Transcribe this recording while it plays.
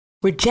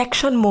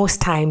Rejection most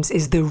times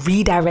is the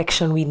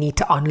redirection we need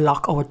to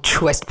unlock our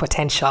truest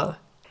potential.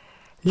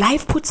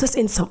 Life puts us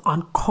in some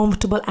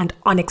uncomfortable and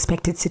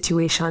unexpected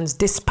situations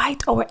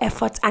despite our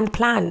efforts and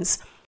plans.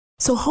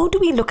 So how do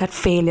we look at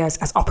failures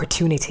as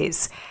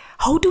opportunities?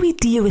 How do we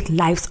deal with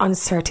life's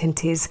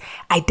uncertainties,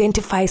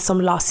 identify some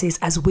losses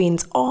as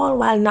wins, all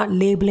while not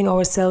labeling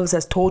ourselves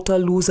as total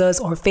losers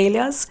or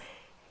failures?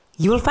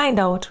 You'll find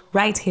out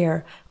right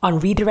here on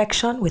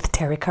Redirection with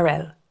Terry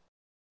Carell.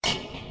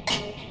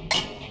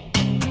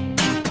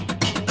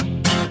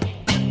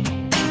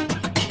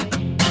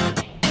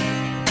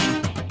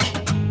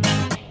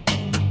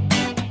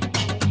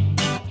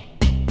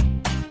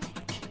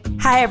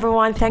 Hi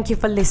everyone, thank you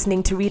for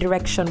listening to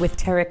Redirection with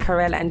Terry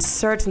Carell, and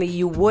certainly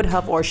you would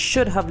have or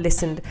should have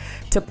listened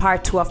to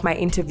part 2 of my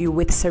interview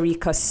with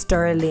Sarika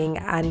Sterling,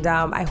 and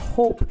I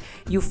hope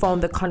you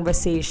found the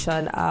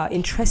conversation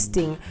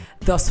interesting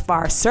thus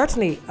far.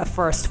 Certainly a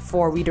first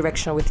for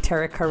Redirection with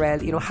Terry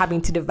Carell,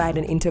 having to divide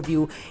an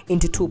interview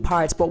into 2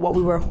 parts, but what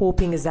we were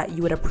hoping is that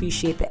you would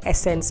appreciate the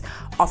essence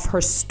of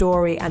her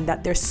story and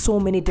that there's so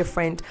many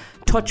different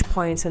touch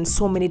points and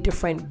so many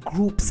different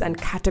groups and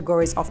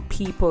categories of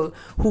people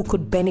who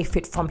could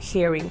benefit from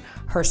hearing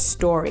her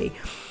story.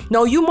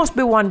 Now you must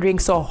be wondering,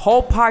 so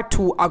how part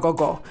 2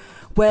 go?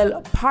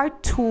 Well,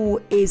 part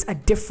 2 is a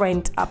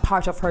different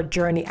part of her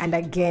journey, and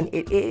again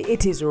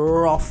it is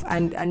rough,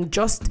 and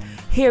just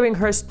hearing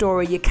her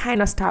story you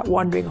kind of start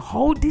wondering,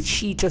 how did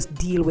she just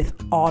deal with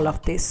all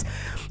of this?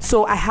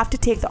 So I have to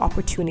take the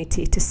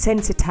opportunity to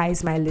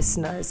sensitize my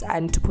listeners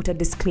and to put a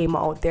disclaimer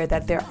out there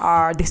that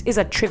this is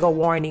a trigger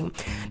warning,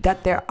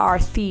 that there are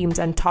themes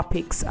and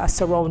topics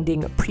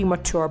surrounding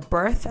premature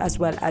birth as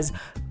well as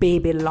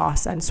baby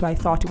loss, and so I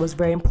thought it was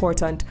very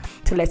important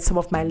to let some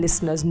of my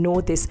listeners know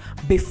this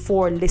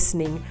before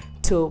listening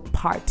to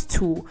part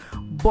 2.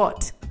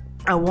 But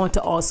I want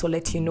to also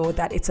let you know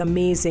that it's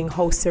amazing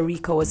how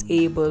Sarika was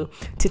able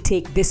to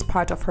take this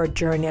part of her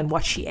journey and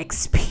what she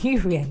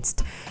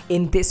experienced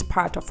in this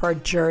part of her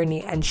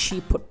journey, and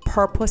she put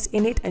purpose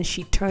in it and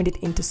she turned it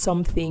into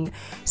something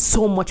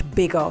so much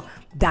bigger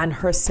than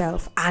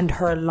herself and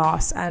her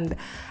loss. And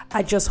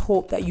I just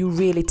hope that you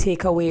really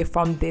take away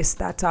from this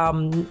that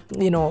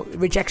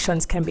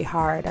rejections can be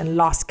hard and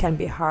loss can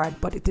be hard,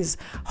 but it is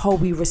how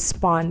we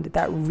respond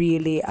that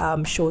really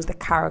shows the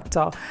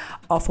character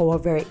of our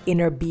very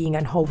inner being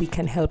and how we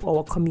can help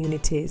our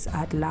communities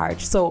at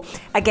large. So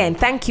again,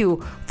 thank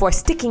you for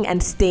sticking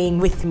and staying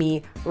with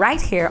me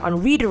right here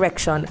on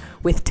Redirection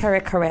with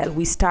Terry Carell.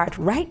 We start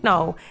right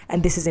now,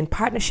 and this is in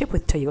partnership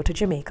with Toyota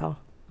Jamaica.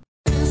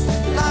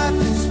 Life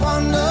is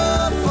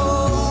wonderful.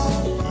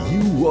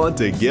 You want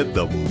to get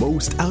the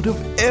most out of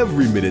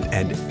every minute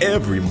and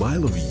every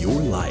mile of your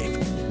life.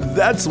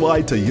 That's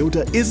why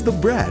Toyota is the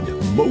brand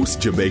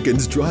most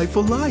Jamaicans drive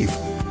for life.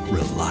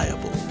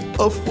 Reliable,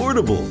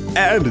 affordable,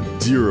 and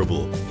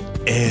durable.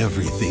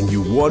 Everything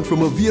you want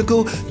from a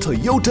vehicle,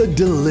 Toyota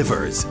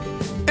delivers.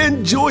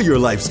 Enjoy your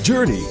life's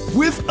journey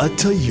with a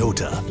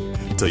Toyota.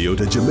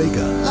 Toyota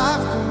Jamaica.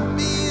 Life can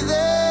be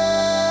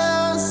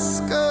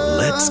this good.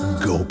 Let's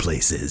go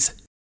places.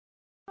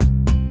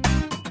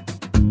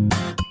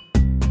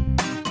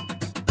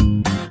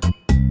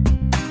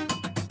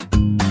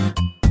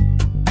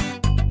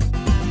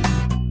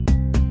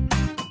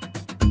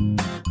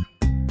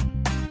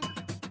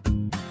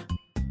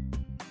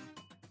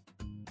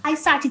 I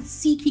started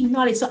seeking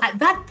knowledge. So at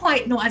that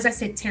point, no, as I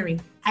said, Terry,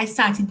 I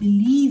started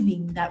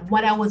believing that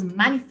what I was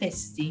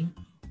manifesting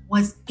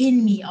was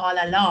in me all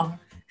along.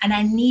 And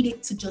I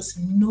needed to just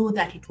know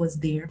that it was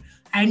there.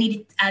 I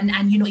needed, and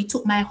it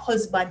took my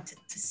husband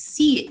to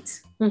see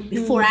it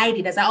before I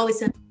did. As I always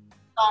said,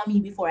 he saw me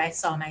before I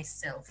saw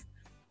myself.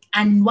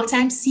 And what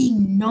I'm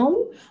seeing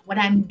now, what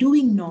I'm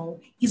doing now,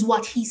 is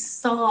what he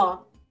saw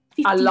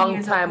 15 a long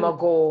years time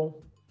ago.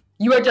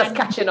 You were just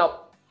catching up.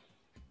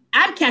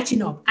 I'm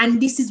catching up,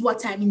 and this is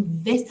what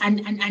I'm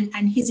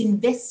and his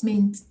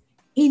investment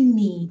in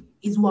me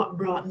is what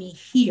brought me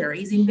here.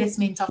 His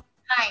investment of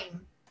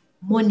time,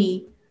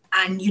 money,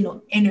 and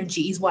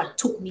energy is what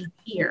took me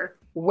here.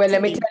 Well,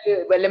 let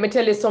me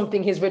tell you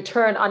something. His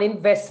return on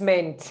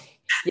investment,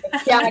 you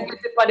can't get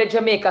it for the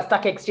Jamaica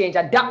Stock Exchange.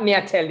 And that me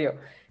I tell you,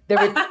 the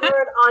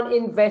return on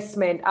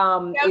investment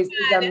is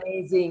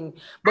amazing.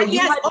 But and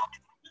you had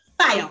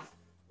fire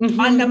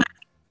on the.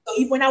 So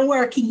if when I'm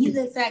working, he's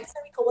like,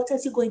 Sarika, what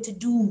else you going to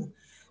do?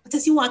 What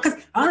else you want? Because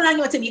all I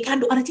know you can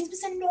do other things. But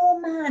say, no,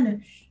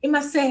 man. He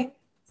must say,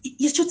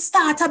 you should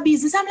start a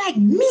business. I'm like,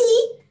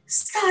 me?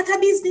 Start a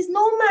business?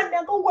 No, man,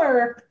 I go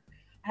work.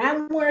 And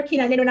I'm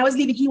working. And then when I was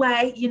leaving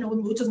EY,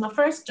 which was my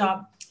first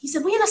job, he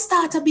said, well, you not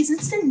start a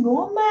business? I said,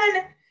 no,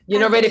 man. You're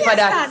not ready for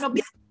that.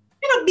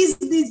 You're not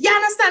business. You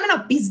understand? I'm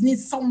not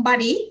business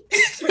somebody.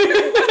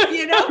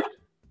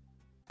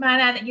 Man,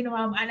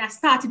 and I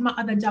started my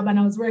other job and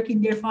I was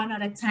working there for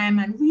another time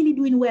and really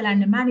doing well.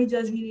 And the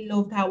managers really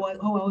loved how I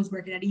was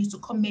working. And they used to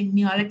commend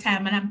me all the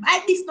time. And I'm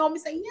at this now, I'm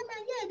saying, yeah,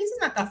 man, this is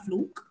not a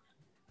fluke.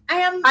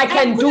 I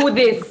can do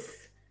this.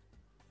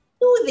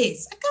 do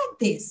this. I got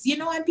this.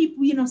 And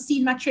people,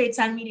 seeing my traits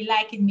and really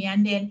liking me.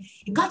 And then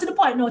it got to the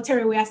point now,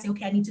 Terry, where I say,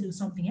 okay, I need to do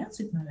something else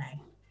with my life.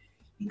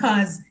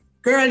 Because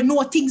girl,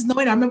 know things now.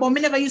 I remember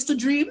me never used to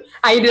dream.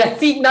 I did a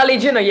seek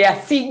knowledge,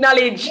 seek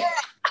knowledge. Yeah,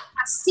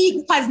 I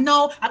seek, because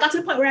now I got to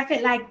the point where I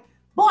felt like,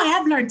 boy,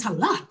 I've learned a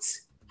lot.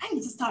 I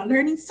need to start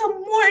learning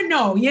some more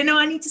now.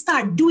 I need to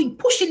start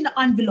pushing the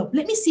envelope.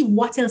 Let me see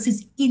what else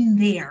is in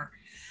there.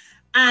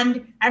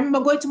 And I remember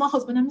going to my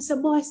husband and I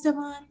said, boy,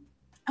 Stefan,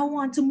 I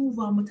want to move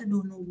on, but I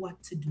don't know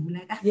what to do.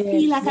 Like, I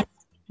feel like I'm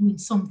doing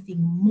something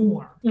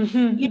more.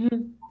 Mm-hmm.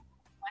 And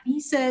he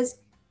says,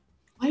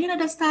 why you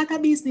not start a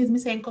business? Me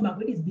saying, come up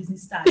with this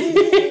business start. But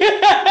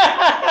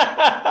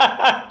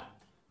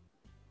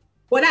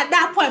at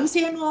that point, I'm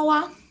saying, you know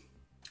what?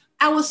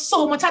 I was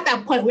so much at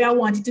that point where I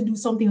wanted to do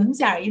something. I'm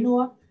saying, you know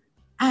what?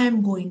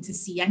 I'm going to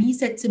see. And he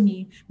said to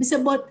me, he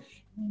said, but,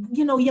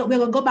 we're going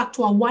to go back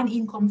to a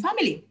one-income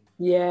family.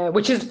 Yeah,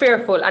 which is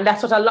fearful. And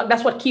that's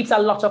what keeps a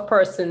lot of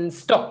persons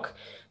stuck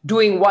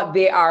doing what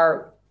they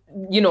are,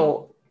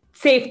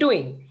 safe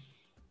doing.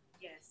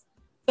 Yes.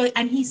 So,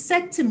 and he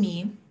said to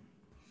me,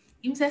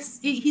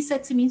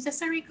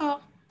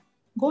 Sarika,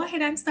 go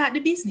ahead and start the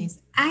business.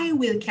 I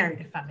will carry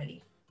the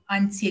family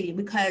until you,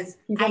 because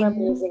He's an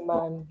amazing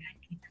man.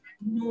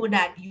 know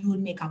that you will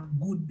make a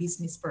good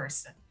business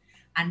person.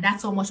 And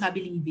that's how much I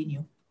believe in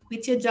you.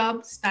 Quit your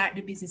job, start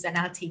the business, and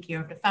I'll take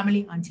care of the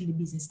family until the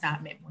business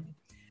start making money.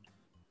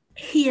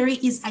 Here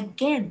he is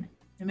again.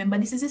 Remember,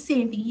 this is the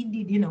same thing he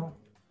did,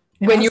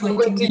 When you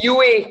went to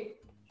UA.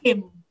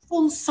 Him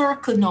full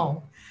circle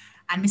now.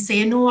 And me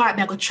say, I'm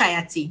going to try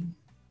a thing.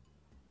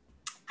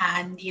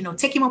 And,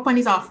 take him up on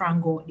his offer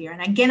and go there.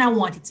 And again, I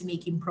wanted to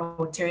make him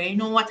proud. Terry, you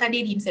know what I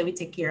did? He said, we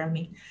take care of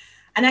me.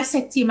 And I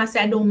said to him,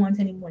 I don't want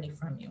any money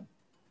from you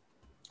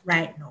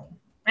right now.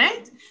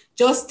 Right?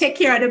 Just take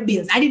care of the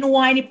bills. I didn't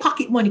want any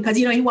pocket money because,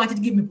 he wanted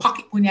to give me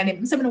pocket money. And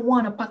I said, I don't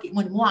want a pocket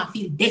money. I want to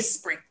feel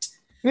desperate.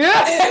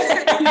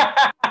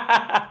 Yeah.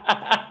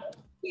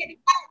 The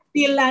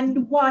bill and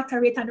the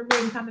water rate and the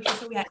rent.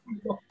 So we are.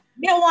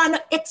 I don't want no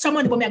extra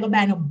money, but I go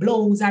buy no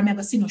blouse or I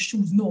go see no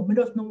shoes. No, I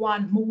don't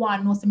want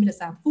no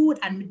some food,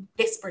 and I'm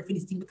desperate for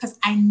this thing because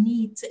I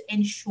need to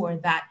ensure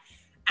that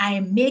I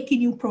am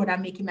making you proud,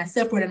 I'm making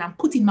myself proud, and I'm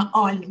putting my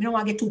all in it. I don't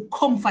want to get too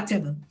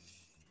comfortable.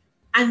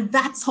 And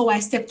that's how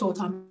I stepped out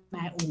on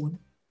my own.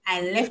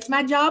 I left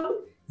my job,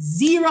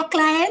 0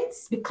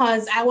 clients,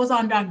 because I was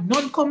under a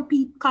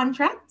non-compete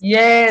contract.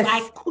 Yes. So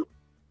I could.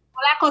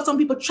 Like how some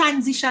people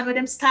transition with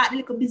them start a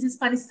little business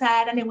on the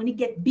side, and then when it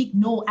get big,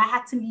 no, I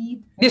had to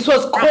leave. This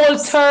was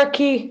cold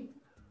turkey.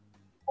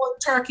 Cold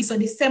turkey. So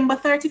December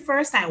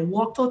 31st, I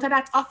walked out of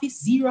that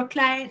office, 0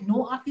 client,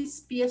 no office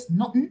space,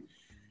 nothing.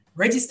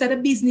 Registered a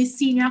business,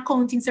 Senior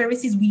Accounting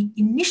Services. We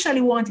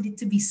initially wanted it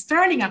to be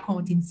Sterling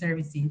Accounting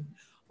Services.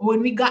 But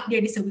when we got there,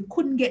 they said we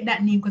couldn't get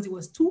that name because it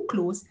was too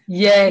close.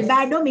 Yes.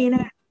 That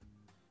domain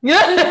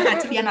Yeah.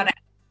 had to be another.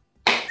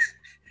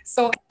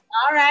 So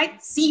all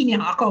right, Senior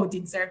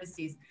Accounting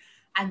Services.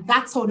 And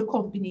that's how the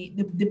company,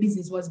 the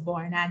business was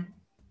born. And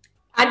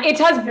it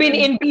has been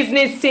in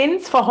business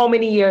since, for how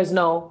many years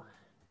now?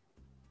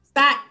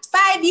 That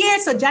 5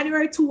 years. So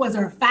January 2 was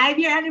our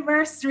 5-year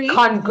anniversary.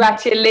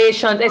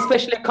 Congratulations,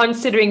 especially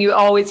considering you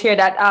always hear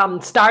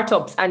that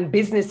startups and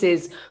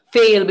businesses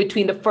fail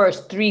between the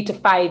first 3 to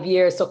 5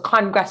 years. So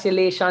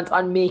congratulations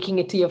on making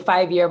it to your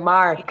 5-year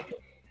mark.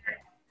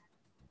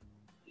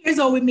 Here's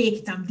how we make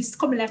it. This is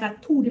coming like a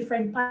 2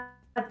 different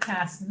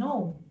podcast,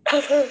 no.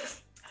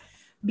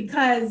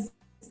 Because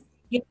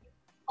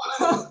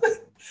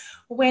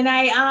when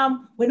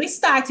we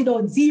started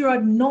out 0,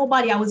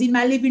 nobody, I was in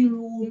my living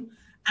room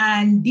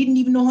and didn't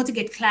even know how to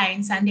get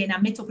clients. And then I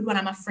met up with one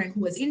of my friends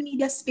who was in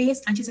media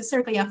space, and she said,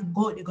 Circa, you have to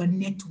go, they got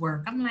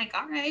network. I'm like,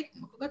 all right,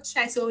 let's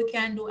try so we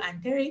can do.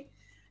 And Terry,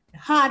 the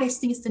hardest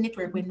thing is to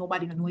network when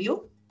nobody know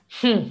you.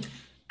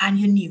 And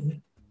you knew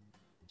it.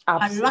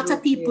 Absolutely. A lot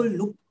of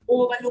people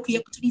overlook you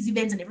to these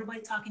events, and everybody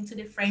talking to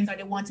their friends, or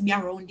they want to be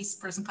around this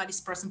person because this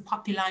person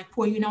popular, and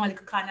pour you know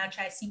like a corner and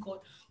try to seek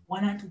out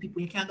 1 or 2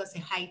 people you can't go say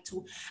hi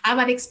to. I've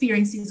had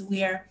experiences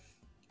where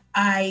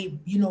I,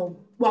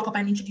 walk up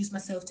and introduce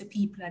myself to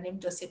people and them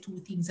just say 2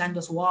 things and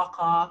just walk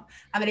off.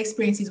 I've had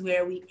experiences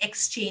where we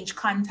exchange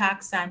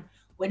contacts, and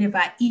whenever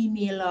I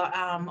email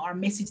or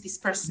message this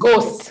person,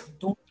 ghost.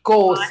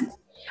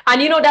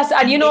 And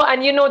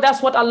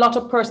that's what a lot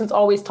of persons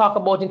always talk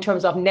about in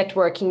terms of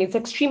networking. It's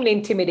extremely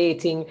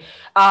intimidating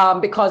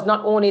because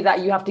not only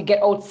that, you have to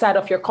get outside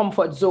of your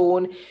comfort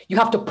zone, you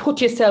have to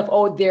put yourself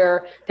out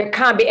there. There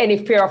can't be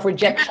any fear of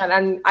rejection,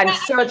 and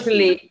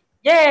certainly,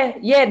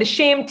 the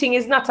shame thing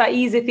is not an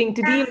easy thing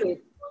to deal with.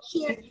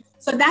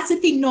 So that's the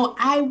thing. No,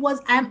 I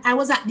was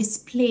at this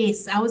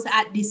place. I was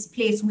at this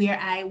place where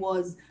I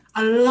was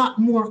a lot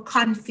more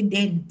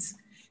confident.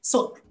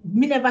 So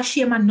me never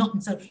share my nothing.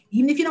 So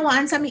even if you don't want to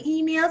answer my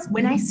emails,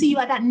 when I see you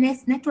at that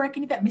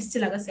networking event, me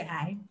still gonna say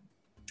hi.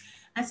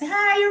 I say,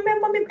 hi, you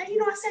remember me?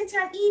 I sent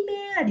you an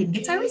email. I didn't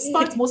get a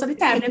response most of the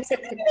time. Them say,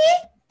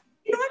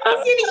 You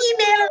know, see the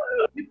email,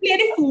 we play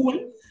the fool.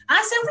 I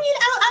said, really,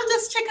 I'll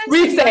just check and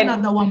see Resend.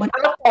 another one. But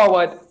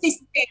Forward.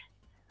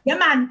 yeah,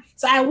 man.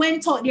 So I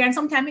went out there and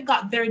sometimes it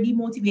got very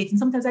demotivating.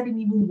 Sometimes I didn't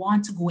even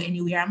want to go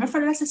anywhere. I'm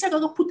afraid I said, I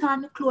gotta put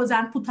on the clothes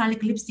and put on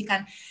like lipstick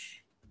and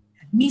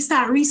me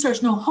start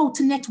research now how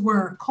to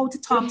network, how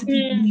to talk to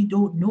people we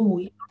don't know.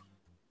 You know?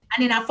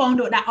 And then I found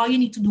out that all you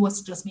need to do is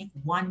to just make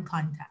one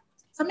contact.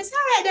 So I said, all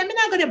right, then I'm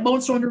not going to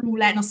bounce around the room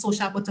like no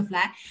social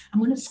butterfly. I'm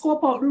going to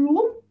scope out the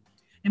room.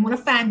 I'm going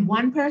to find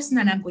one person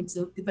and I'm going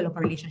to develop a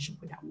relationship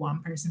with that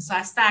one person. So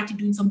I started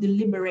doing some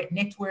deliberate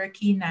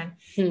networking and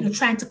you know,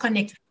 trying to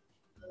connect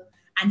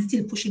and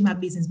still pushing my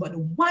business. But the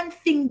one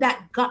thing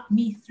that got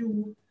me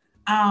through,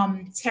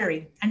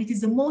 Terry, and it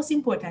is the most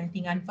important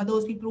thing, and for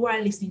those people who are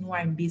listening who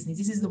are in business,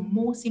 this is the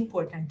most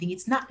important thing.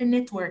 It's not the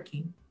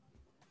networking.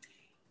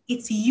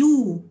 It's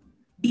you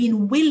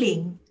being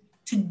willing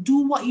to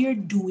do what you're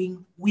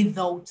doing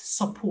without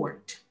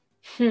support.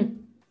 Say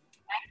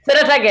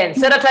that again.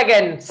 Say that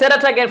again. Say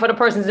that again for the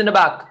persons in the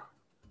back.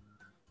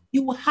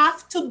 You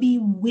have to be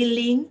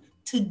willing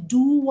to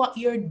do what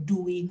you're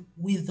doing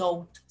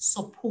without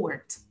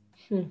support.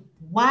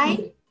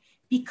 Why?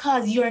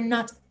 Because you're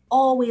not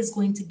always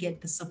going to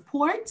get the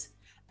support,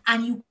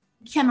 and you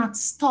cannot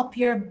stop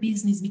your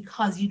business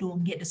because you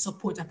don't get the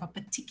support of a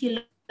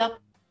particular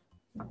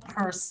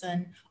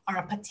person or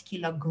a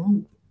particular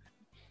group.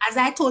 As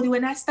I told you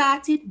when I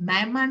started,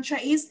 my mantra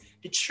is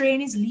the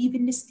train is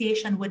leaving the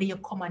station whether you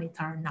come on it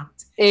or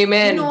not.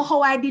 Amen. You know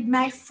how I did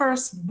my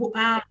first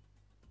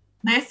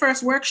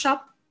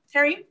workshop,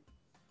 Terry?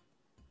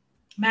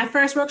 My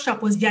first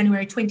workshop was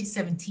January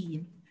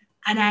 2017.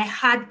 And I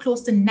had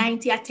close to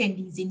 90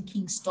 attendees in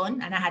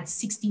Kingston, and I had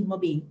 16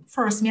 Mobile.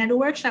 First, me had a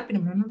workshop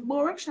in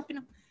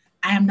them.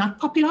 I am not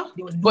popular.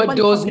 But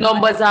those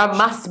numbers are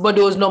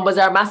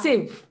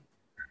massive.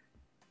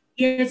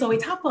 Here's how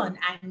it happened.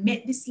 I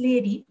met this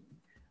lady,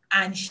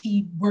 and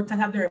she worked at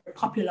a very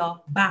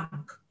popular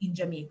bank in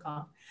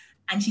Jamaica.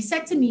 And she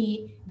said to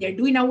me, they're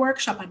doing a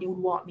workshop and she would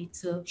want me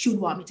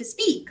to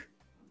speak.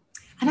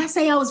 And I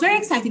was very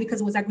excited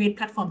because it was a great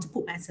platform to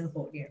put myself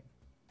out there.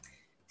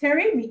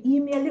 Terry, me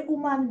email the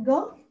woman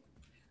go.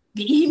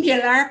 The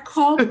email her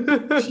come.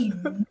 She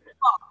never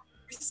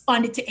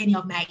responded to any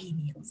of my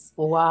emails.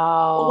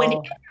 Wow. But when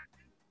I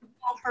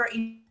saw her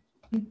in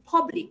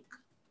public,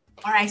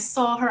 or I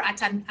saw her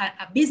at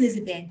a business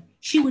event,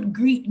 she would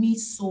greet me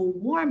so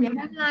warmly. And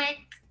I'm like,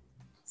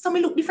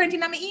 somebody look different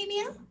in my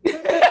email? You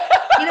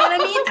know what I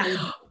mean?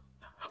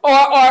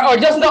 Or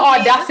just the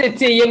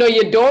audacity, you know,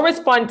 you don't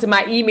respond to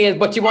my emails,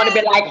 but you want to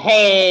be like,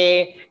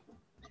 hey.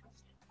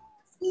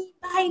 Me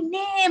by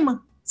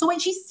name. So when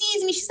she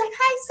sees me, she's like,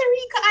 hi,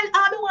 Sarika. And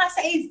all I want to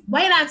say is,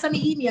 why not answer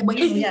me email? But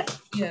you know,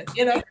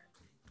 you know. So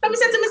I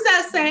said to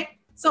myself,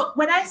 so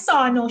when I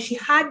saw her, she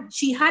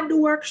had the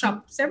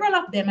workshop, several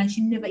of them, and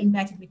she never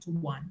invited me to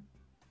one.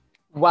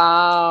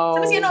 Wow.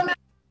 So you know, when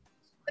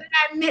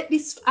I met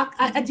this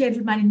a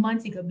gentleman in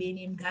Montego Bay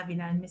named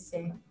Gavin, and I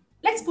said,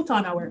 let's put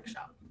on a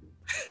workshop.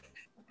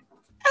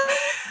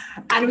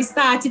 And we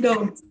started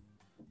out.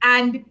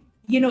 And,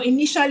 you know,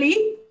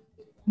 initially,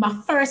 my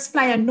first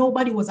flyer,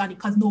 nobody was on it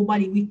because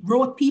we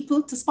wrote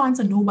people to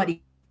sponsor,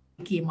 nobody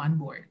came on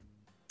board.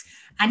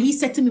 And he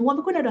said to me, well,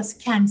 we're going to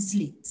just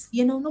cancel it.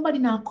 You know, nobody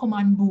now come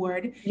on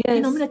board. Yes.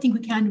 You know, I don't think we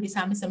can do this.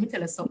 And I said, let me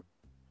tell you something.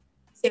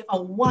 If I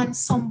want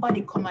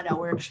somebody come at a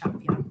workshop,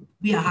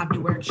 we have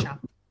the workshop.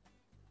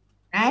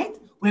 Right?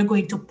 We're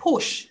going to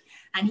push.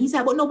 And he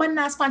said, but nobody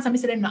now sponsor. I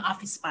said, I'm not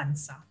office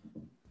sponsor.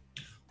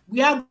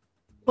 We are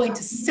going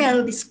to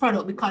sell this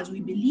product because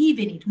we believe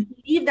in it. We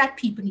believe that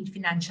people need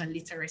financial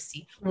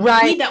literacy. We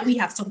believe that we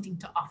have something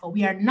to offer.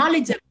 We are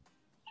knowledgeable.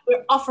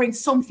 We're offering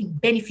something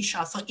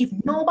beneficial. So if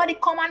nobody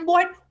come on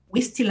board, we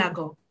still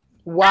go.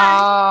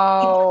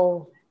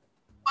 Wow.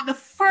 For the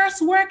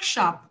first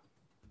workshop,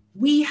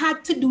 we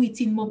had to do it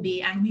in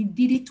Mobile, and we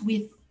did it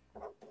with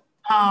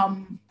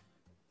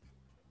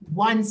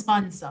one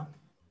sponsor.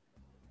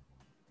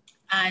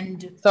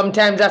 And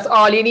sometimes that's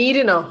all you need,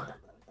 you know.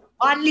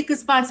 One liquor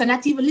sponsor,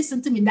 not even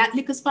listen to me. That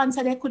liquor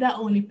sponsor, they could have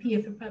only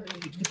paid for probably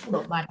the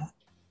pull-up banner.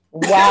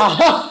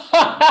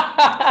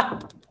 Wow.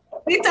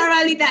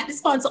 Literally, that the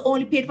sponsor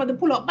only paid for the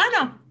pull-up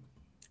banner,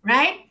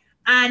 right?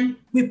 And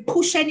we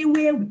push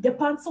anyway. We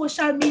dip on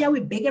social media.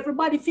 We beg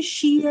everybody for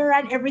share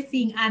and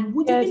everything. And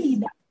would you believe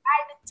that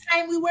by the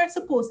time we were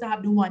supposed to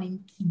have the one in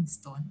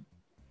Kingston,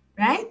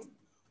 right?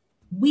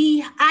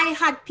 I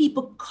had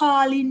people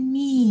calling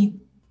me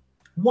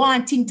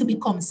wanting to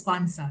become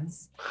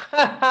sponsors.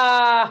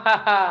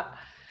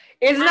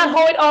 Isn't that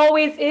how it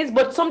always is?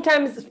 But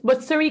sometimes,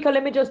 Sarika,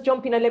 let me just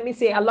jump in and let me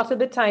say, a lot of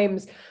the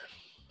times,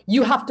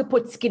 you have to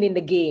put skin in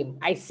the game.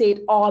 I say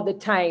it all the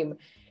time.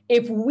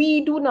 If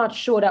we do not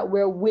show that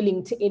we're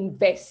willing to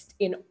invest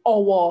in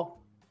our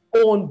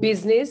own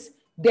business,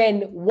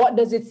 then what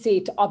does it say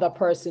to other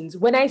persons?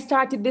 When I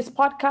started this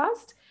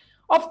podcast,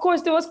 of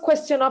course, there was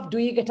question of, do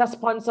you get a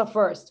sponsor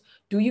first?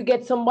 do you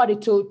get somebody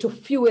to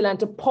fuel and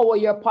to power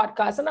your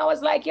podcast? And I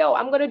was like, yo,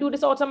 I'm going to do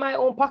this out of my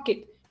own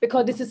pocket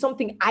because this is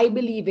something I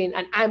believe in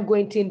and I'm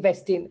going to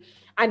invest in.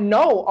 And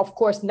now, of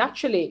course,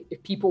 naturally,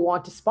 if people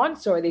want to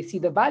sponsor, they see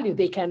the value,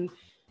 they can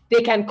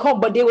come,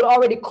 but they will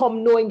already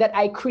come knowing that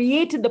I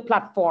created the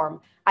platform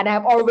and I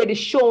have already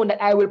shown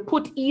that I will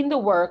put in the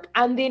work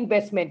and the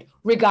investment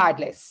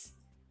regardless.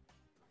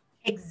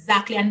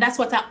 Exactly. And that's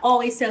what I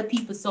always tell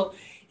people. So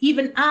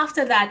even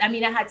after that, I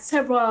mean, I had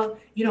several,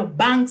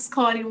 banks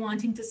calling,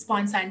 wanting to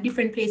sponsor, and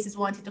different places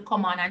wanting to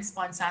come on and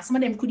sponsor. Some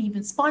of them could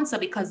even sponsor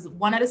because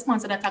one of the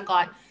sponsors that I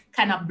got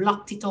kind of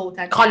blocked it out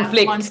and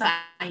conflict.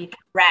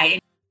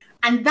 Right.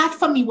 And that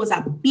for me was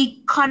a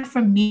big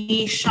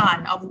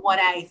confirmation of what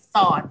I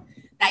thought,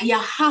 that you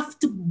have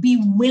to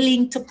be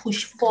willing to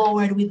push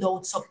forward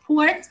without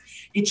support.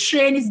 The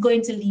train is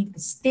going to leave the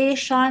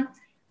station.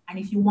 And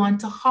if you want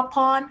to hop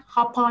on,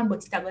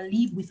 but it will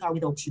leave with or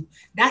without you.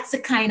 That's the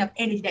kind of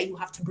energy that you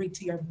have to bring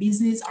to your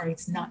business or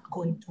it's not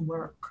going to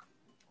work.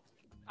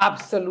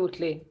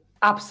 Absolutely.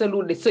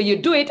 Absolutely. So you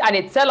do it and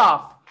it sell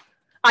off.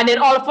 And then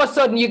all of a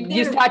sudden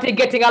you started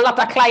getting a lot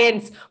of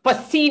clients for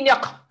senior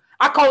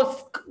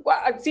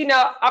accounting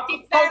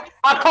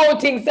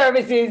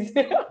services.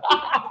 Yeah,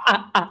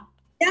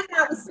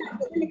 I was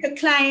little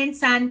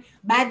clients, and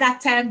by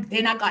that time,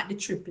 then I got the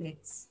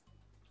triplets.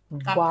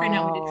 Got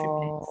pregnant with the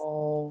triplets.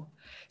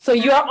 So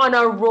you're on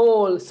a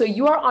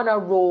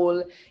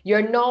roll.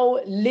 You're now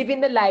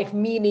living the life,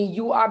 meaning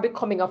you are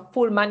becoming a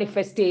full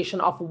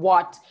manifestation of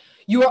what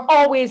you were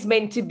always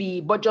meant to be,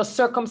 but just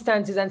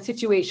circumstances and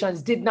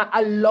situations did not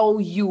allow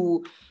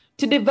you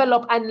to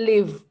develop and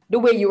live the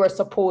way you were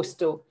supposed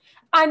to.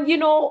 And,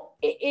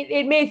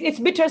 it's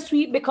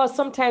bittersweet because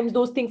sometimes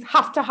those things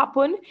have to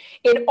happen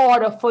in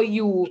order for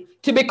you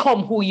to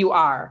become who you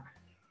are.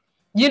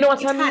 You know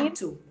what I mean? Had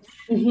to.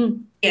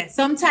 Mm-hmm. Yeah,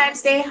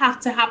 sometimes they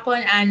have to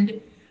happen.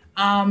 And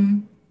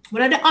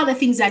one of the other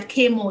things that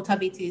came out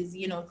of it is,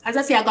 as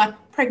I say, I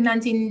got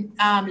pregnant in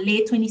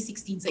late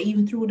 2016. So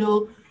even through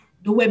the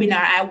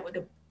webinar,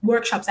 the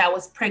workshops, I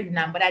was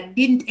pregnant, but I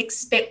didn't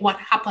expect what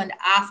happened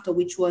after,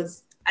 which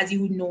was, as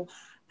you would know,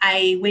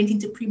 I went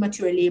into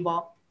premature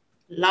labor,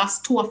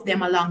 lost 2 of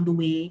them along the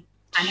way,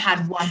 and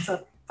had one.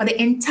 So for the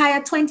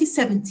entire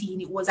 2017,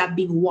 it was a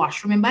big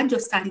wash. Remember, I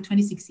just started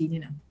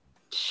 2016,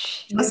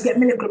 Just get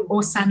me a little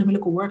bus and do my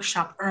little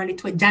workshop early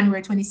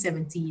January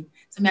 2017.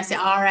 So I say,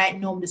 all right,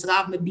 no, I'm just gonna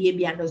have my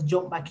baby and just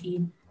jump back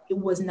in. It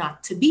was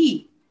not to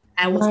be.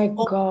 I was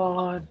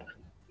God.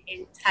 The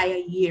entire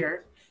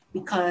year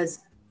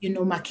because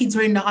my kids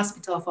were in the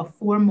hospital for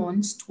 4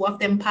 months. 2 of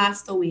them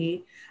passed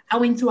away. I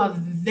went through a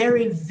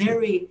very,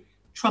 very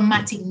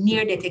traumatic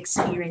near-death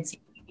experience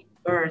in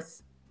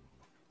birth.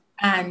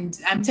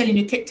 And I'm telling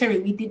you, Terry,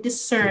 we did the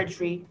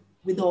surgery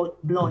without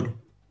blood.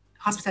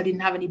 Hospital didn't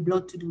have any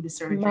blood to do the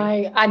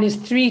surgery. And it's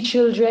 3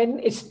 children.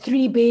 It's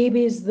 3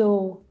 babies,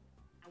 though.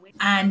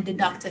 And the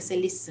doctor said,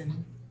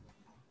 listen,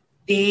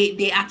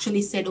 they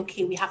actually said,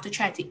 okay, we have to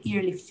try to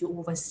airlift you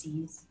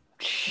overseas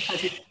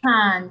because we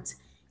can't.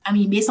 I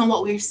mean, based on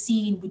what we're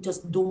seeing, we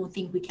just don't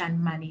think we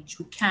can manage.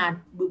 We can't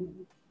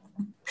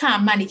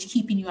manage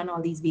keeping you and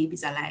all these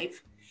babies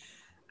alive.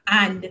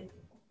 And,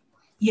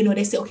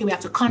 they say, okay, we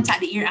have to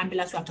contact the air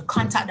ambulance. We have to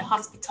contact the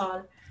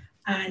hospital.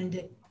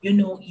 And,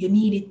 you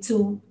needed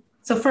to.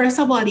 So first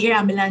of all, the air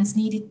ambulance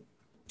needed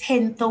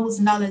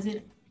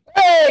 $10,000.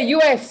 Hey,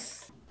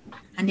 US.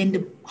 And then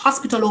the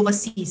hospital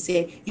overseas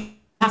said, you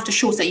have to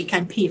show that you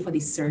can pay for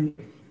this surgery.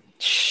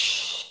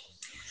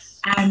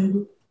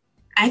 And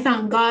I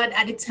thank God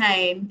at the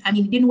time, I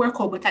mean, it didn't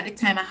work out, but at the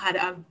time I had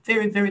a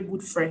very, very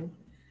good friend.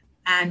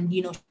 And,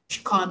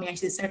 she called me and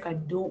she said,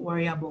 Sarika, don't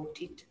worry about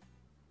it.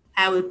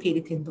 I will pay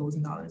the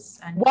 $10,000.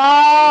 And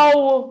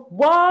wow.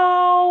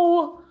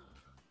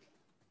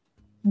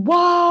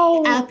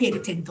 I'll pay the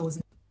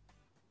 $10,000.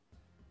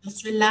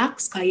 Just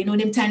relax, because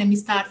them time we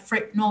start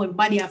fret. No,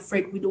 everybody are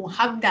fret. We don't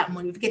have that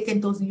money. We get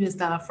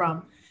 $10,000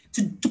 from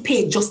to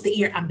pay just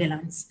the air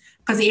ambulance.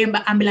 Because the air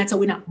ambulance,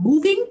 we're not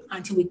moving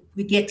until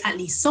we get at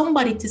least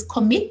somebody to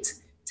commit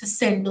to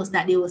send us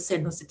that they will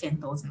send us the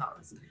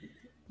 $10,000.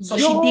 So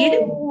she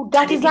did.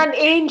 That is an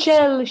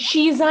angel.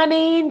 She's an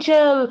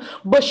angel,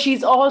 but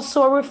she's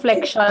also a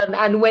reflection.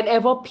 And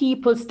whenever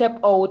people step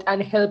out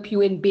and help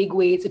you in big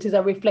ways, it is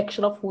a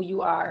reflection of who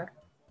you are.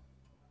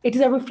 It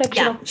is a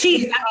reflection of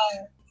she.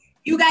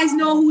 You guys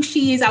know who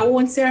she is. I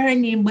won't say her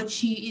name, but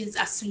she is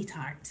a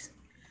sweetheart.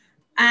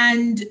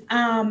 And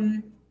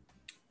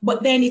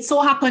but then it so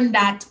happened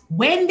that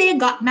when they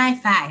got my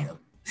file,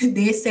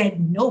 they said,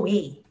 "No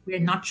way, we're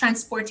not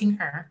transporting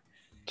her.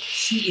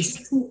 She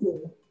is too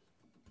old.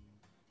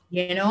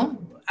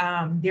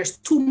 There's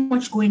too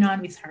much going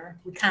on with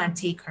her. We can't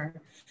take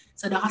her."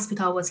 So the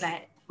hospital was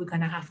like, "We're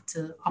gonna have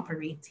to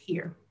operate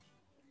here."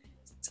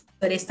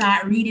 So they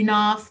start reading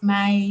off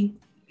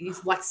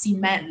what's in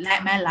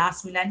my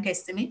last will and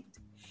testament,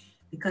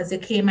 because they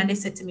came and they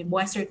said to me,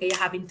 "Boy, Sarika, you're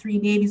having 3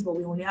 babies, but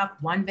we only have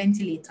 1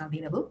 ventilator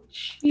available."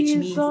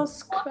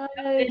 Jesus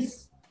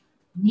Christ.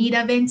 Need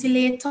a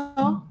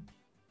ventilator,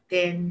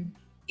 then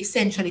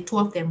essentially 2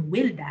 of them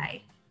will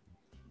die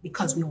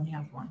because we only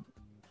have one.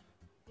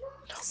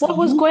 What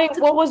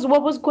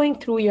was going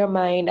through your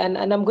mind? And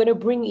I'm going to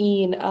bring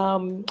in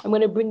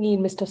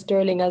Mr.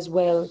 Sterling as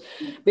well,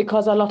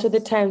 because a lot of the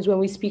times when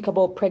we speak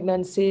about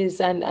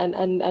pregnancies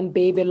and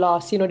baby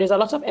loss, you know, there's a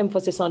lot of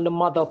emphasis on the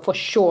mother for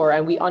sure,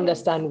 and we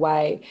understand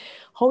why.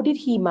 How did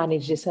he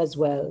manage this as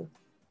well?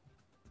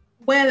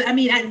 Well, I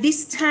mean, at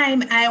this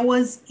time I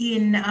was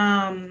in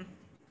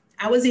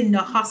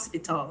the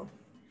hospital,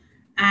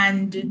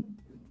 and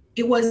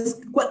it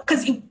was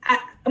because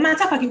a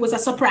matter of fact, it was a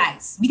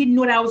surprise. We didn't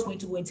know that I was going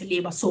to go into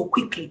labor so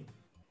quickly.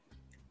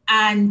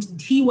 And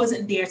he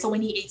wasn't there. So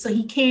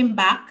he came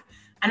back.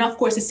 And of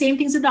course, the same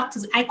things the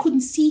doctors, I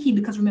couldn't see him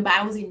because remember,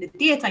 I was in the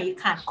theater. You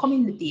can't come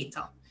in the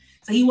theater.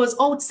 So he was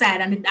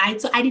outside, and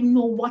so I didn't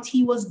know what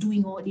he was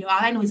doing out there. All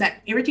I know is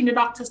that everything the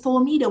doctors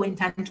told me, they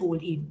went and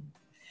told him.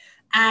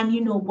 And,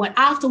 you know, but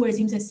afterwards,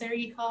 he said,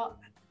 Sarika,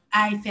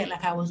 I felt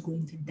like I was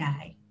going to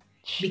die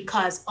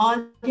because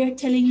all they're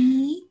telling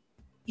me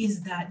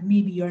is that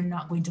maybe you're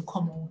not going to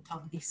come out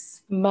of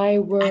this. My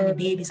word. And the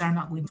babies are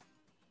not going to.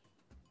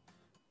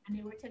 And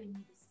they were telling me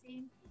the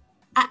same.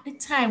 At the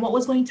time, what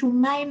was going through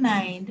my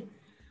mind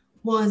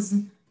was,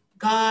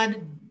 God,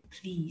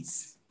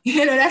 please.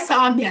 You know, that's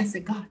how I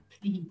said, God,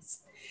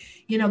 please.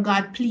 You know,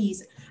 God,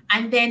 please.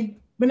 And then,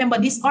 remember,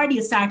 this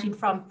ordeal started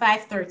from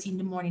 5:30 in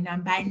the morning.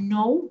 And by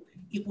now,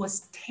 it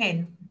was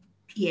 10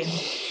 p.m.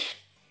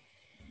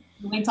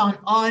 It went on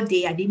all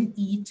day. I didn't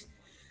eat.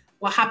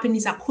 What happened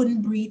is I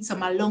couldn't breathe, so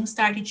my lungs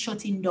started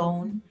shutting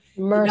down.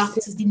 Mercy. The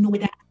doctors didn't know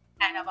whether I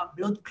had kind of a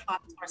blood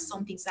clot or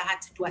something, so I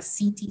had to do a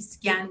CT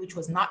scan, which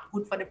was not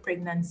good for the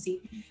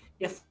pregnancy.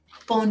 They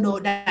found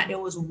out that there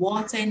was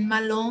water in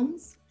my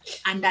lungs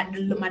and that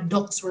my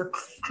ducts were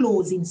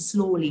closing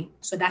slowly.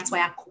 So that's why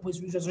I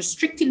was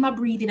restricting my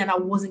breathing, and I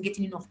wasn't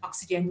getting enough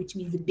oxygen, which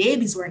means the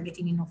babies weren't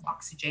getting enough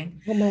oxygen.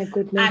 Oh my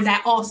goodness. And I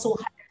also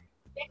had an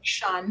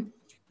infection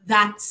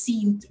that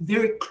seemed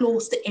very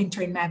close to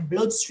entering my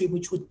bloodstream,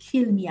 which would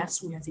kill me as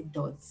soon as it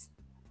does.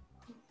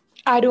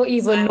 I don't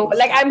even know.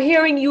 Like, I'm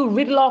hearing you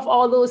riddle off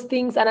all those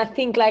things, and I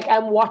think like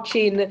I'm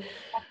watching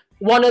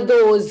one of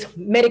those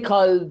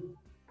medical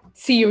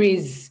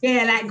series.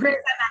 Yeah, like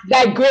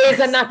Grey's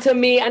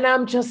Anatomy, and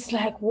I'm just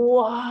like,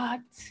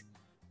 what?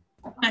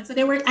 And so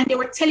they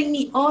were telling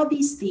me all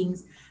these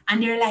things,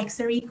 and they're like,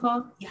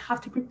 Sarika, you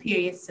have to prepare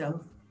yourself.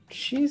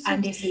 Jesus.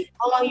 And they say,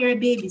 all your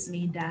babies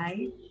may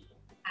die,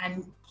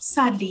 and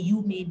sadly,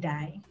 you may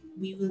die.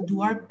 We will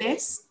do our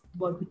best,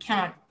 but we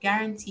cannot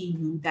guarantee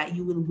you that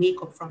you will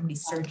wake up from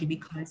this surgery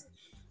because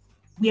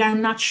we are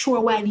not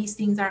sure why these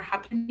things are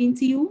happening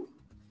to you.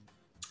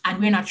 And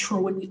we're not sure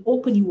when we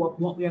open you up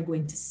what we are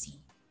going to see.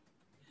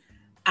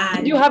 And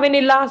did you have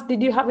any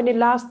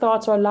last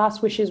thoughts or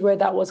last wishes where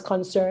that was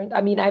concerned? I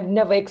mean, I've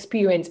never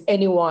experienced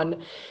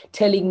anyone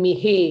telling me,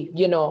 hey,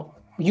 you know,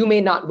 you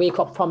may not wake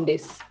up from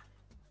this.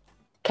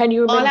 Can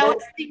you remember? All I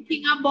was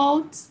thinking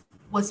about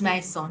was my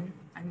son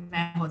and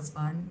my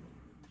husband.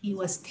 He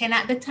was 10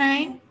 at the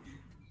time,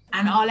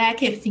 and all I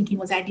kept thinking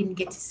was I didn't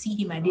get to see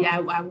him.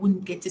 I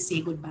wouldn't get to say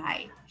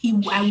goodbye.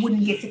 I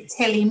wouldn't get to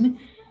tell him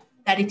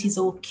that it is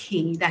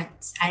okay,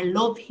 that I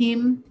love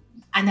him,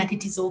 and that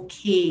it is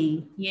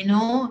okay. You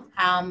know,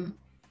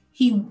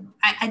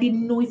 I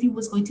didn't know if he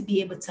was going to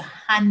be able to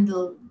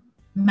handle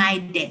my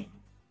death.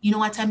 You know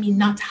what I mean?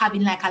 Not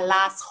having like a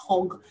last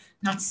hug,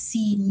 not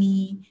seeing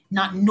me,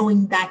 not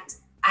knowing that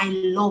I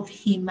love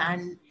him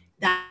and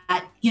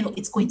that, you know,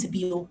 it's going to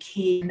be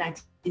okay. And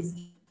that is,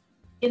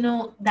 you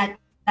know, that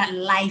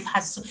life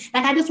has,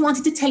 like, I just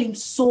wanted to tell him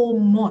so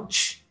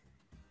much.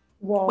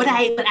 Wow. But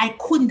I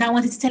couldn't. I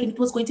wanted to tell him it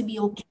was going to be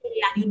okay.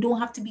 And you don't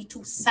have to be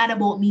too sad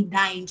about me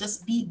dying.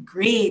 Just be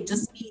great.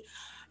 Just be,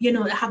 you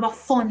know, have a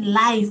fun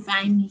life.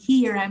 I'm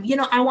here.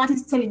 I wanted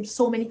to tell him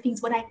so many things,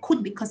 but I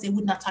couldn't because they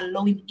would not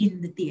allow him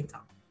in the theater.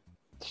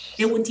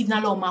 They wouldn't even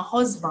allow my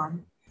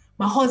husband.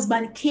 My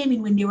husband came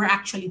in when they were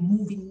actually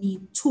moving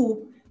me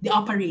to the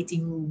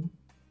operating room.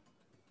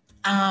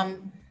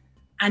 And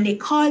they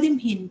called him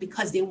in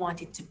because they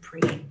wanted to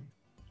pray.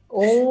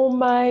 Oh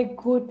my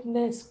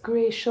goodness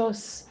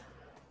gracious.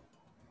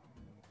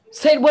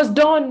 So it was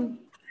done.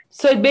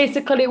 So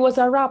basically it was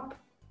a wrap.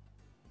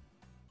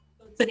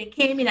 So they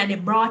came in and they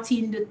brought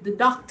in the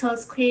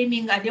doctors came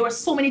in, and there were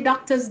so many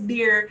doctors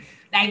there.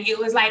 Like, it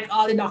was like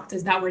all the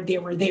doctors that were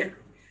there were there.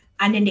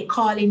 And then they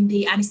called in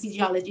the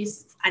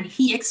anesthesiologist, and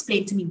he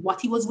explained to me what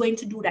he was going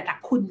to do, that I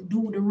couldn't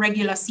do the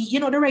regular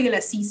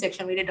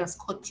C-section where they just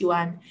cut you,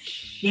 and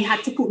they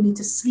had to put me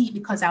to sleep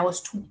because I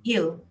was too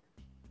ill.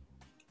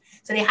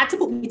 So they had to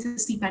put me to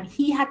sleep, and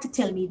he had to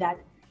tell me that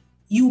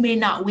you may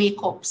not wake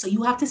up. So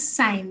you have to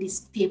sign this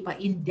paper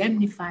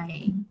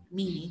indemnifying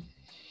me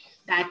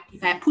that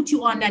if I put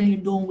you on and you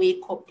don't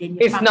wake up, then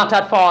it's not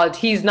at fault.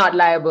 He's not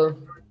liable.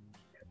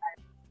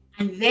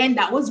 And then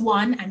that was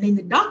one. And then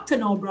the doctor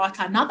now brought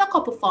another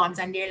couple forms,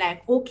 and they're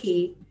like,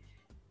 okay,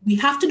 we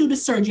have to do the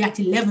surgery at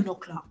 11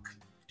 o'clock.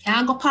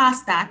 Can't go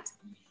past that.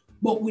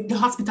 But the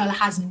hospital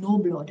has no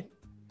blood.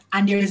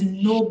 And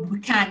we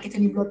can't get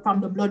any blood from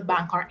the blood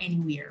bank or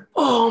anywhere.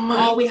 Oh my.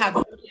 All we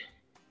have.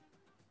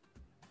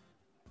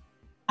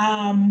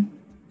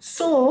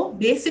 So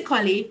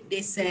basically,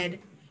 the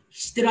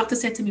doctor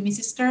said to me,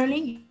 Mrs.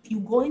 Sterling, if you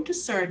go into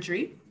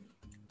surgery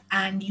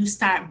and you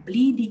start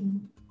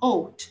bleeding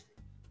out,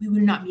 we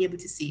will not be able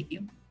to save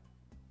you.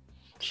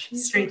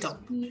 Straight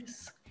up.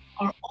 Please.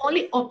 Our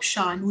only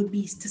option would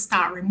be to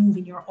start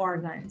removing your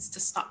organs to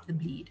stop the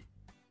bleed,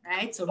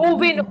 right? So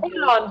hold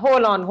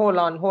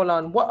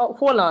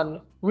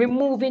on.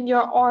 Removing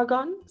your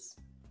organs?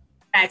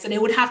 Right, so they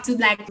would have to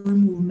like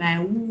remove my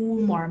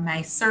womb or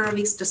my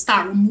cervix to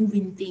start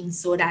removing things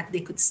so that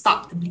they could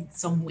stop the bleed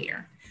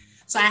somewhere.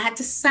 So I had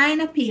to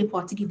sign a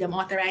paper to give them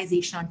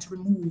authorization to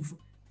remove,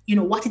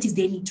 what it is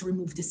they need to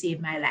remove to save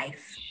my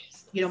life.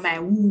 My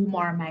womb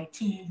or my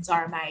tubes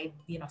or my,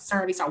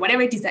 cervix or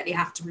whatever it is that they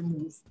have to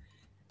remove,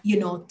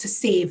 to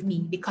save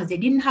me, because they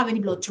didn't have any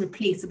blood to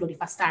replace the blood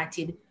if I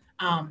started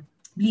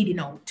bleeding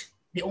out.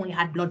 They only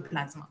had blood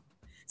plasma.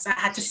 So I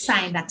had to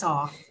sign that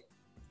off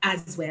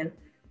as well.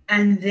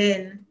 And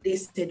then they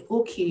said,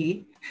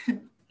 okay,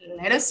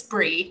 let us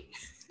pray.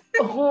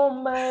 Oh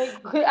my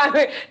God. I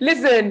mean,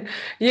 listen,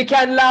 you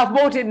can laugh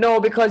about it now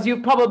because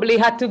you probably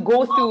had to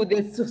go through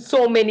this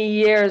so many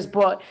years.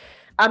 But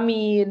I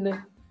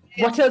mean,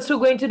 what else are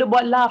we going to do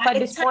but laugh at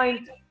this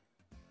point?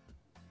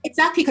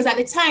 Exactly, because at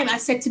the time I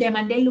said to them,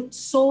 and they looked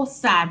so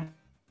sad,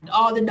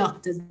 all the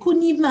doctors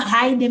couldn't even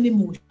hide them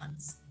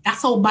emotions.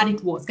 That's how bad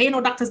it was.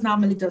 Doctors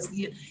normally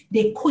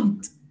they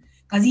couldn't.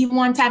 Because even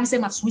one time I said,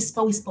 I must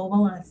whisper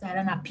over one side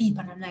and I peep,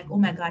 and I'm like, oh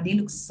my God, they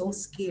look so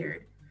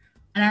scared.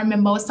 And I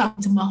remember I was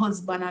talking to my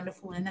husband on the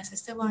phone, and I said,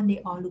 Stefan,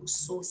 they all look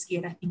so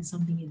scared. I think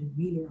something is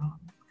really wrong,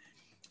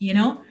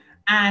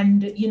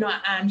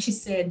 And, she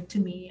said to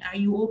me, are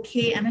you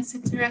okay? And I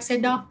said to her,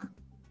 Doc,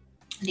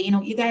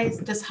 you guys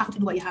just have to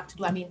do what you have to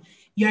do. I mean,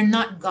 you're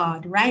not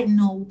God. Right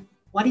now,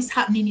 what is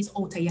happening is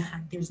out of your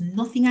hand. There's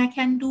nothing I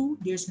can do.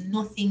 There's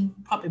nothing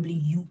probably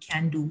you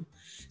can do.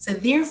 So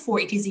therefore,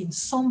 it is in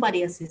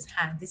somebody else's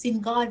hands. It's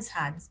in God's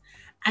hands.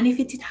 And if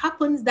it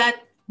happens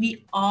that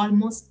we all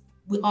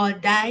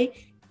die,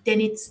 then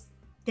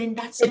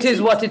that's it. Is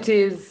what it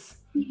is.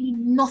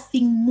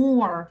 Nothing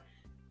more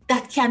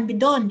that can be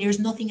done. There's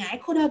nothing I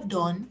could have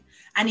done.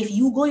 And if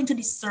you go into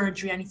this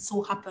surgery and it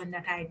so happened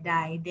that I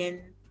die,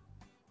 then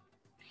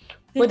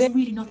there's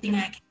really nothing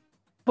I can.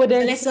 So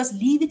let's just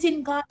leave it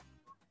in God.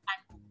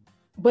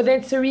 But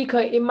then,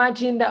 Sarika,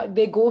 imagine that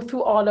they go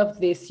through all of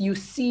this. You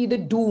see the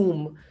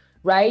doom,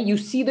 right? You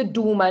see the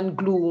doom and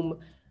gloom,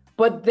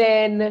 but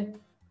then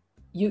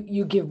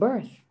you give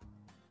birth.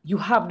 You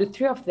have the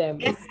three of them.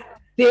 Yes.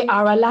 They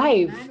are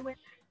alive.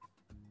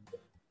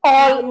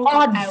 All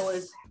odds. I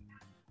was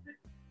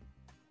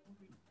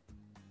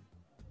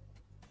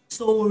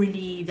so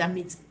relieved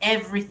amidst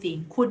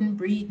everything. Couldn't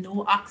breathe,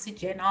 no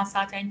oxygen, all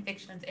sorts of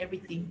infections,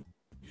 everything.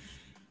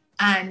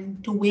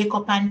 And to wake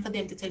up and for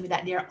them to tell me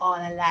that they're all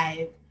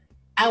alive,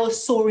 I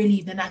was so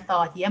relieved. And I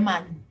thought, yeah,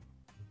 man,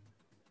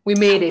 we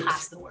made it.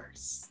 Past the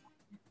worst.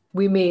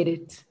 We made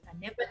it. I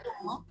never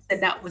know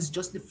that was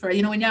just the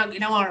first. When you're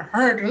in our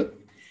hurdle,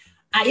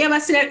 I ever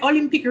see that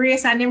Olympic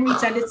race and then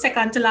reach at the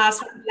second to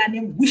last hurdle and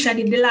then wish I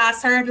did the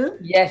last hurdle?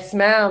 Yes,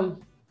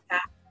 ma'am.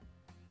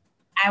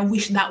 I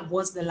wish that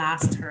was the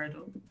last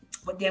hurdle.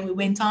 But then we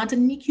went on to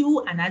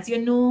NICU, and as you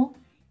know,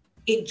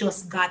 it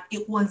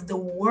was the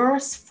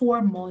worst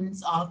 4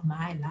 months of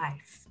my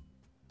life.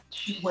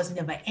 It was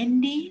never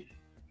ending.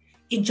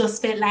 It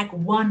just felt like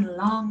one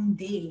long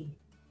day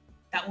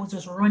that was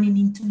just running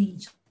into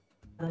each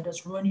other,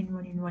 just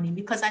running,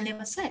 because I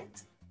never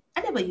slept.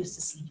 I never used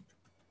to sleep.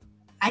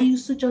 I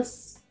used to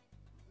just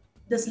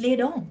lay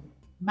down,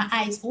 my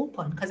eyes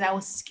open, because I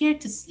was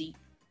scared to sleep,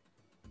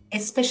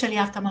 especially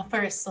after my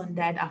first son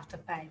died after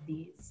 5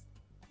 days.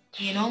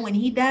 When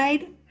he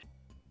died,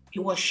 it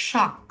was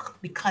shock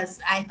because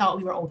I thought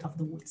we were out of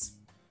the woods.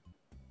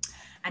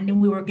 And then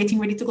we were getting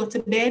ready to go to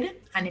bed,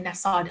 and then I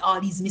saw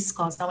all these missed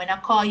calls. And when I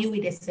call you,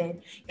 they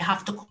said, you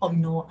have to come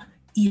now.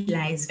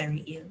 Eli is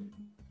very ill.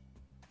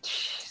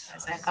 I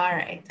was like, all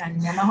right.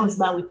 And then my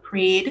husband, we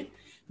prayed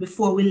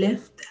before we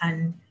left.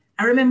 And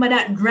I remember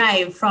that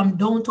drive from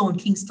downtown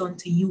Kingston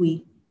to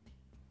UA.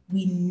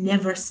 We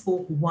never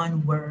spoke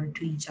one word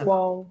to each other.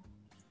 Wow.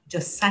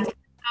 Just sat in the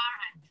car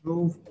and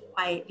drove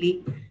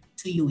quietly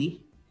to UA.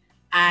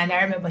 And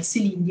I remember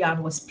Celine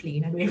Dion was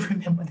playing. I don't even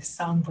remember the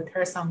song, but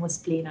her song was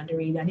playing on the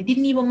radio. And it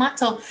didn't even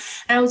matter.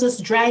 And I was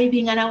just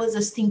driving and I was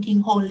just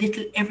thinking how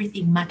little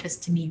everything matters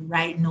to me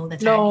right now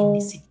that I'm in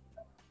this city.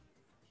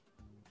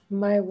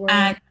 My word.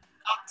 And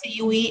got to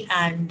UA,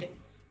 and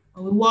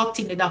when we walked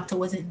in, the doctor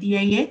wasn't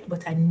there yet,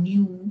 but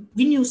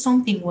we knew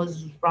something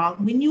was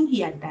wrong. We knew he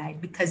had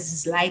died because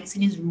his lights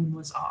in his room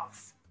was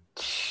off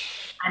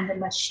and the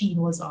machine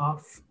was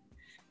off.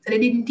 So they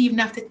didn't even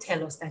have to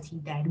tell us that he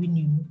died. We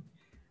knew.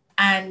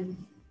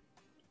 And,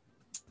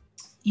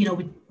 we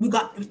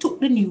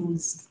took the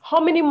news. How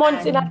many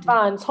months in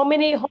advance? How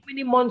many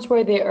months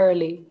were they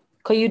early?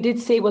 Because you did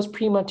say it was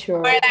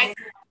premature. We're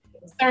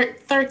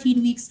like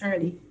 13 weeks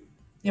early.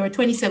 They were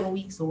 27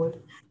 weeks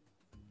old.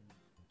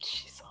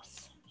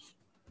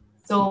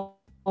 So,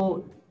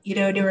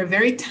 they were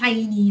very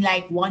tiny,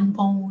 like 1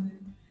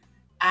 pound.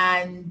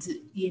 And,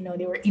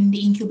 they were in the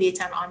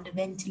incubator and on the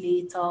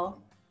ventilator.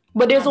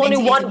 But there's only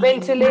one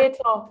ventilator.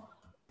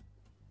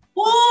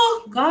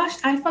 Oh, gosh,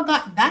 I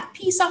forgot that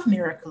piece of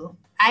miracle.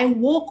 I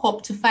woke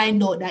up to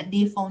find out that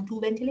they found 2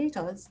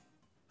 ventilators.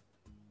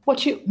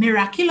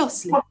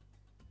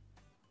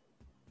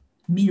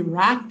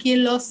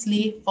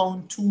 Miraculously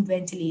found 2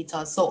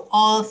 ventilators. So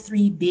all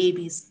 3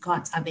 babies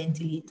got a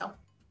ventilator.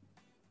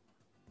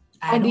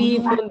 And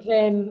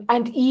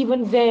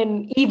even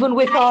then, even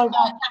with all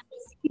that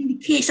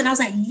indication, I was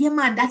like, yeah,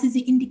 man, that is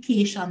the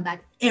indication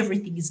that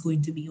everything is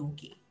going to be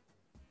okay.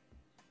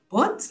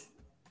 But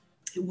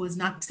it was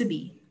not to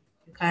be,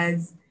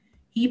 because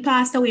he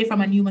passed away from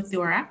a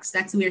pneumothorax.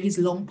 That's where his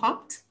lung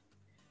popped.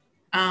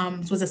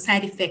 It was a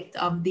side effect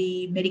of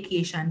the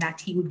medication that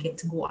he would get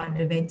to go on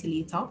the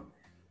ventilator,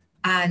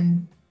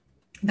 and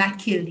that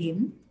killed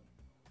him.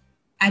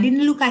 I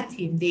didn't look at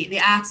him. They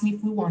asked me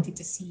if we wanted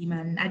to see him,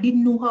 and I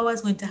didn't know how I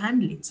was going to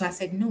handle it. So I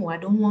said, no, I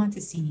don't want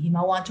to see him.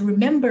 I want to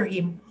remember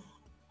him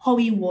how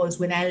he was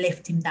when I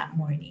left him that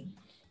morning.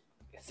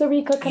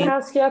 Sarika, can I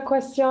ask you a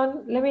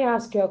question? Let me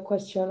ask you a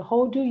question.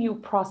 How do you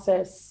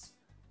process?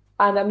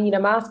 And I mean,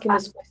 I'm asking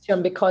this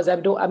question because I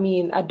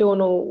don't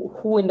know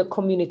who in the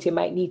community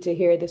might need to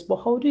hear this,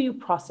 but how do you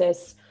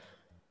process,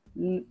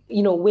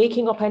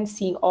 waking up and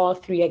seeing all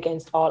 3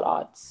 against all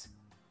odds?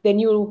 Then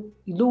you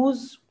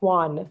lose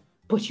 1,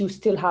 but you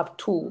still have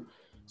 2.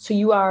 So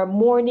you are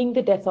mourning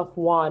the death of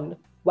 1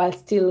 while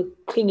still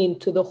clinging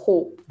to the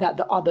hope that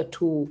the other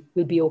 2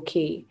 will be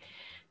okay.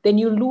 Then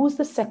you lose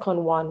the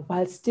second one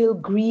while still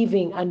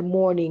grieving and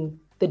mourning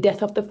the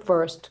death of the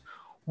first,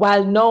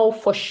 while now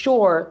for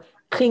sure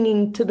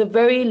clinging to the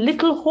very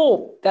little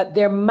hope that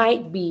there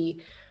might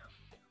be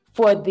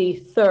for the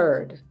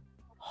third.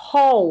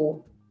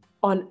 How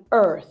on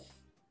earth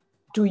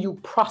do you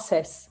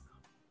process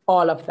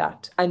all of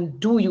that? And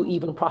do you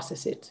even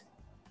process it?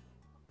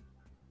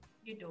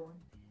 You don't.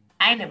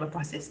 I never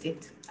processed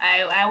it.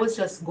 I was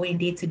just going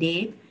day to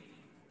day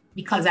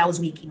because I was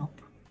waking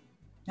up,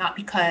 not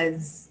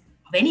because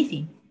of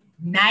anything.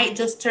 Night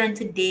just turned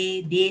to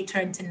day, day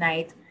turned to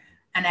night,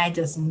 and I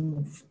just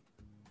move.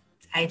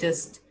 I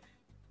just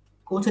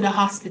go to the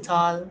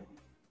hospital.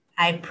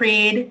 I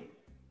prayed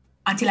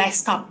until I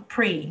stopped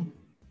praying.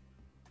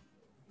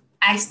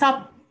 I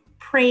stopped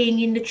praying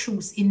in the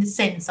truth, in the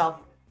sense of,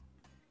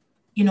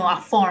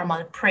 a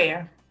formal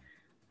prayer,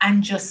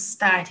 and just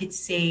started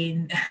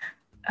saying,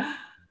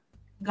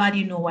 God,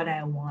 you know what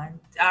I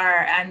want.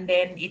 And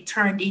then it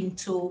turned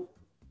into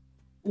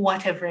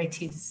whatever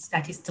it is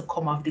that is to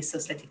come of this,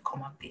 just let it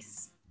come of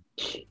this.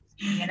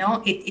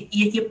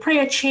 Your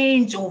prayer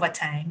changed over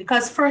time,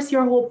 because first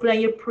you're hopeful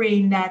and you're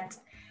praying that,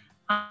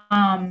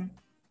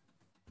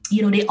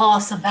 they all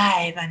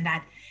survive, and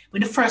that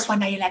with the first one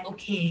that you're like,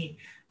 okay,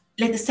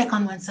 let the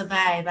second one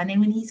survive. And then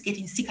when he's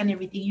getting sick and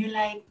everything, you're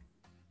like,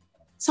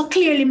 so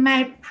clearly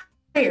my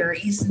prayer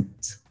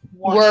isn't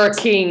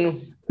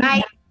working.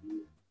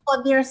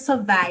 For their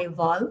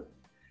survival,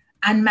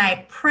 and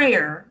my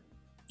prayer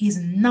is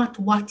not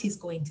what is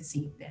going to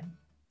save them.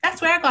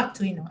 That's where I got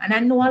to, and I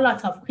know a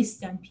lot of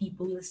Christian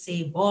people will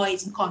say,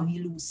 boys, because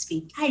you lose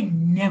faith. I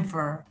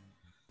never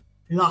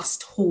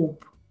lost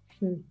hope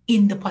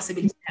in the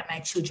possibility that my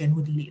children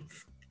would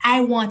live.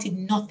 I wanted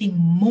nothing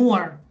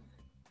more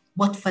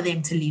but for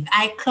them to live.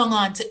 I clung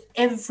on to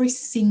every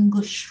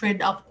single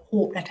shred of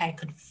hope that I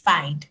could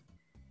find.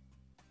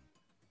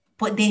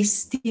 But they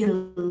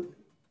still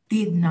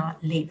did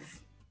not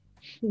live.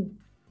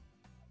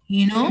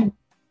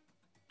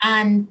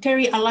 And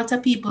Terry, a lot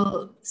of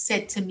people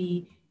said to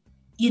me,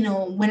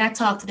 when I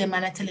talk to them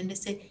and I tell them, they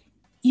say,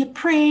 you're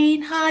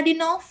praying hard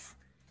enough?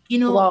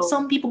 Wow.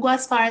 Some people go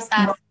as far as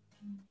that.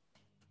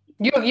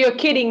 You're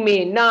kidding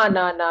me. No,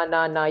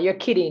 you're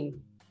kidding.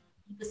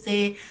 People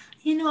say,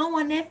 I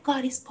wonder if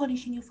God is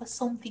punishing you for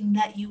something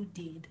that you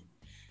did.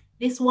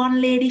 This one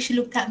lady, she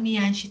looked at me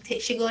and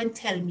she go and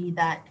tell me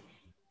that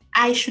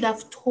I should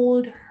have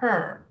told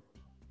her,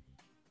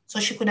 so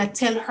she could have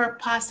tell her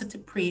pastor to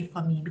pray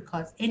for me,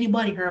 because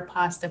anybody her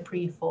pastor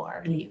pray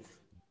for live.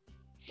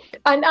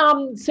 And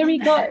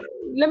Sarika,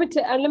 let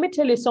me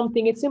tell you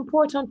something. It's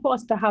important for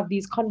us to have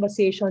these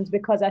conversations,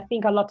 because I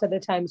think a lot of the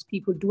times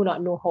people do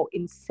not know how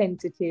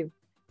insensitive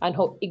and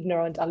how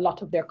ignorant a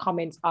lot of their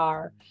comments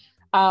are.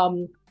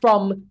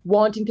 From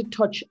wanting to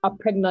touch a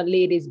pregnant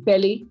lady's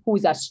belly, who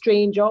is a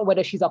stranger,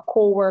 whether she's a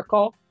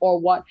co-worker or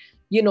what,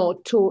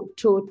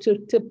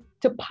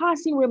 to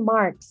passing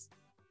remarks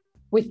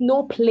with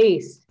no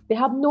place. They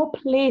have no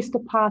place to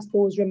pass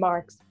those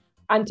remarks,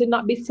 and to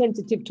not be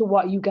sensitive to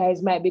what you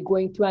guys might be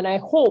going through. And I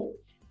hope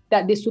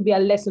that this will be a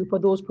lesson for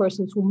those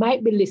persons who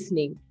might be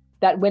listening,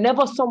 that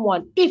whenever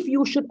if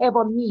you should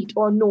ever meet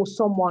or know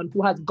someone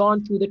who has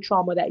gone through the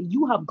trauma that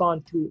you have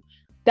gone through,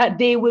 that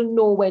they will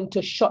know when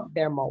to shut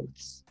their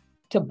mouths,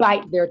 to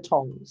bite their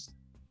tongues.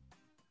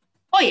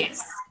 Oh,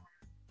 yes.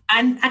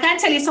 And I can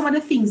tell you some of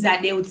the things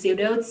that they would say.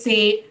 They would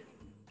say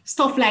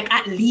stuff like,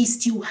 at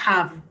least you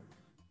have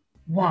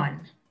one.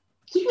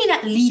 Give me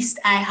at least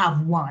I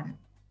have one.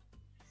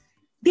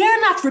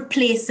 They're not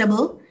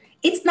replaceable.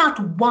 It's not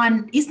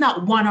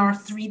one or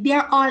three.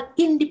 They're all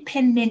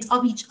independent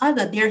of each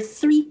other. There are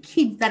 3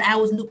 kids that I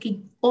was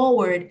looking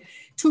forward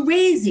to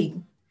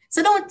raising.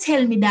 So don't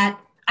tell me that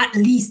at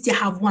least you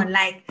have one,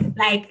 like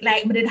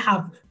we did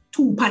have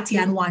 2 patty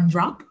and 1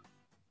 drop.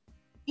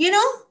 You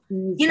know?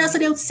 Mm-hmm. So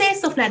they'll say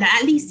stuff like that.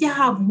 At least you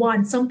have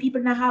one. Some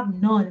people not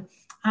have none.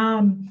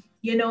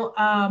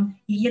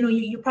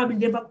 You probably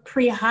never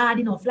pray hard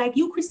enough. Like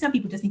you Christian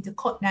people just need to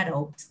cut that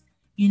out,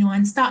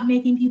 and start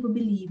making people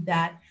believe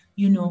that,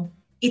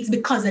 it's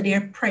because of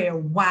their prayer.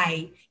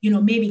 Why?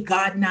 Maybe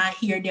God not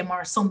hear them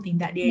or something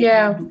that they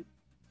do.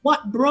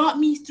 What brought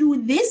me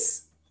through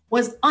this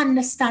was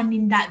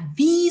understanding that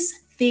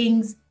these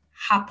things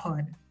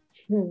happen.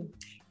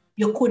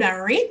 You could have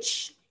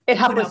rich. It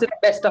happens to the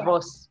best of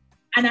us.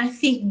 And I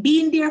think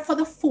being there for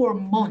the 4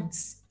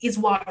 months is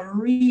what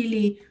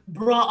really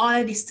brought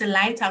all this to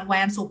light and why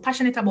I'm so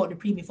passionate about the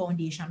Premier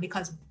Foundation,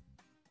 because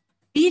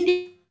being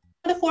there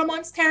for the 4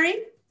 months, Terry,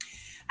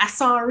 I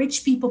saw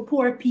rich people,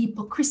 poor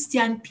people,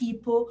 Christian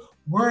people,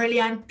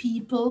 worldly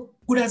people,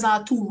 good as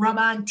all two,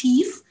 robber and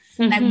thief.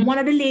 Mm-hmm. Like one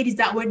of the ladies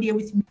that were there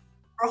with me,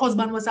 her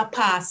husband was a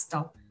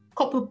pastor.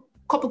 Couple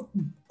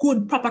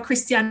good, proper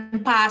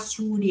Christian passed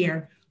through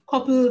there.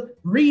 Couple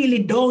really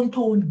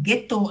downtown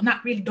ghetto,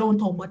 not really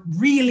downtown, but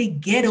really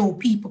ghetto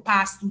people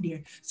passed through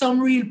there.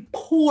 Some real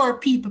poor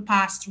people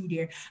passed through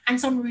there. And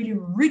some really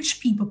rich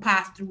people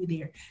passed through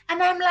there.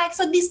 And I'm like,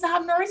 so this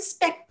have no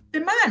respect the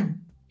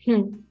man.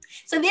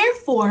 So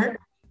therefore,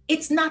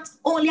 it's not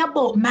only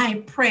about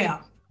my prayer.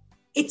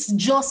 It's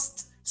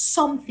just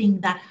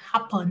something that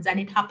happens, and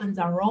it happens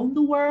around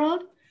the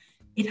world.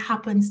 It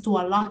happens to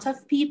a lot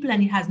of people,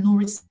 and it has no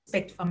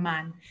respect for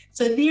man.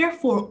 So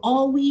therefore,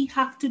 all we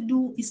have to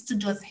do is to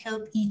just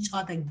help each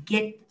other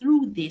get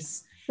through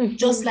this,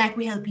 just like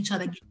we help each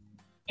other get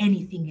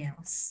anything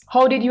else.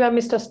 How did you and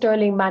Mr.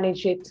 Sterling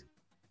manage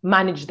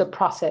the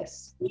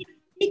process? We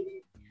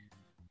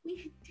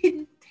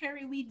didn't,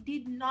 Terry. We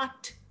did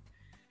not.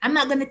 I'm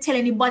not going to tell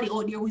anybody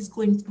out there who is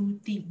going through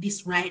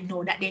this right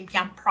now that they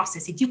can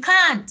process it. You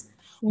can't.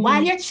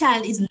 While your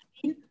child is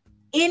living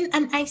in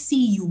an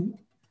ICU,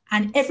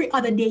 and every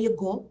other day you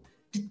go,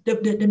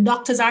 the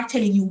doctors are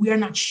telling you, we are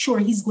not sure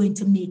he's going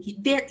to make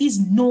it. There is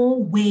no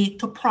way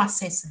to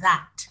process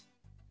that.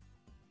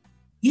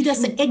 You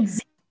just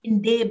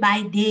existing day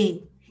by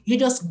day. You're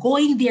just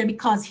going there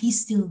because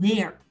he's still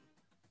there.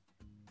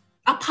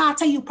 A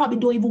part of you probably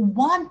don't even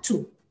want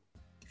to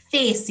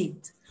face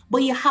it,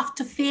 but you have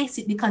to face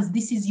it because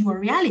this is your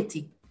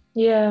reality.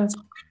 Yeah. So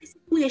when the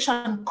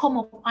situation come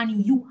up on you,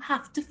 you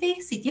have to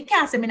face it. You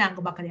can't say, me not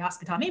go back to the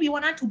hospital. Maybe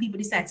 1 or 2 people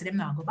decide to them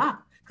not go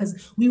back.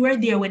 Because we were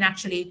there when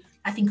actually,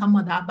 I think a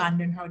mother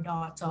abandoned her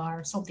daughter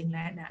or something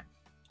like that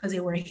because they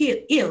were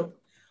ill.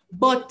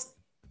 But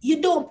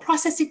you don't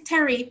process it,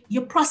 Terry.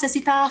 You process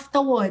it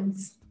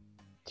afterwards.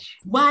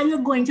 While you're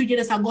going through, you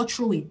just go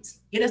through it.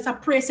 You just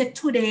pray it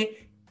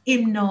today,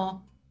 him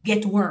no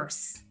get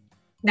worse.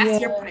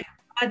 That's your prayer.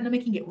 God no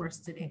making it worse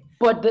today.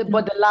 But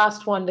the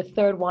last one, the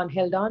third one,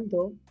 held on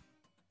though.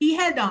 He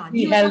held on.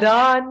 He held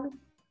on.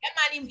 Yeah,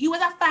 man, he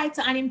was a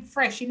fighter and him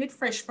fresh. He looked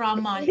fresh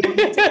from man.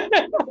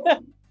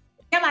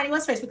 Yeah, man, he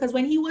was fresh because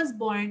when he was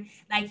born,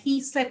 like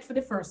he slept for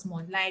the first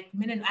month. Like,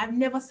 I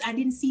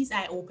didn't see his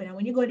eye open. And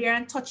when you go there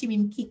and touch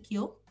him kick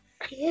you.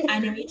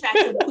 And then you try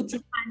to put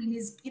your hand in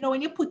his,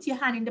 when you put your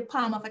hand in the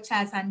palm of a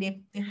child's hand,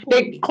 they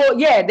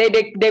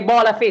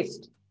ball a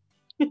fist.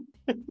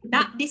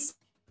 Not this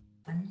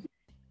one.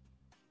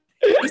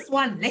 This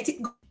one, let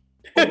it go.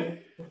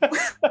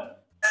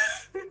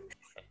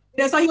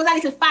 So he was a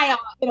little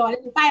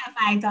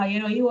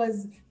firefighter, he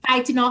was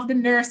fighting off the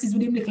nurses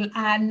with him little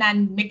hand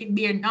and making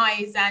weird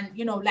noise and,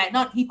 you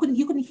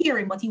couldn't hear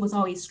him, but he was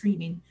always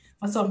screaming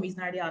for some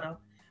reason or the other.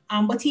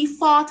 But he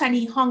fought and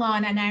he hung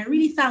on, and I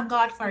really thank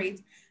God for it.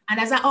 And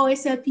as I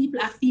always tell people,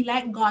 I feel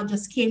like God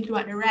just came through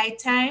at the right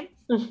time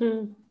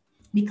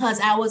because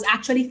I was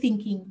actually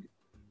thinking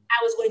I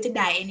was going to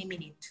die any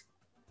minute.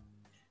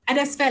 I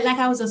just felt like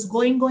I was just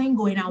going.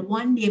 And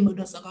one day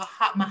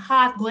my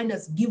heart going to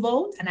just give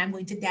out and I'm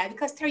going to die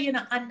because Terry, you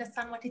don't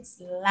understand what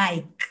it's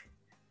like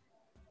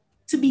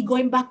to be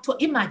going back to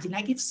imagine.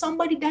 Like if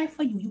somebody died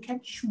for you, you can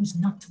choose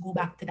not to go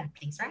back to that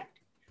place, right?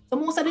 So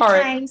most of the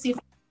times, if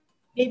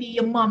maybe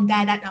your mom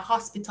died at the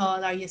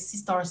hospital or your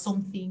sister or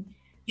something,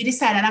 you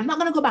decide that I'm not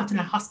going to go back to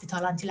the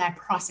hospital until I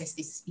process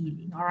this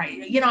feeling, all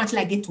right? Until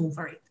I get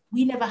over it.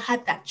 We never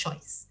had that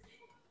choice.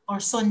 Our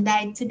son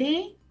died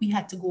today. We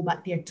had to go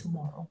back there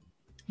tomorrow.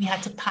 We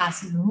had to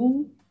pass his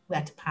room. We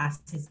had to pass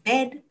his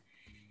bed.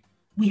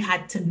 We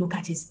had to look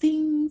at his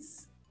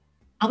things.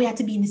 And we had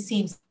to be in the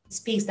same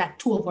space that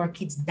 2 of our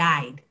kids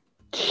died.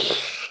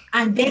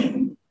 And then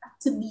we had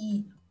to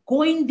be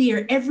going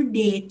there every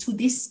day to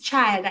this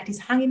child that is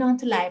hanging on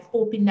to life,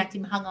 hoping that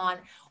him hang on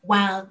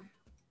while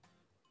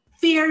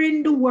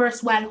fearing the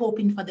worst while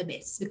hoping for the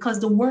best.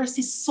 Because the worst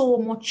is so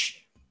much...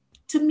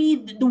 To me,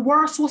 the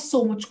worst was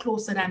so much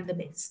closer than the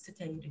best, to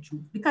tell you the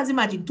truth. Because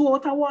imagine 2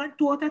 out of 1,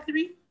 2 out of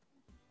 3.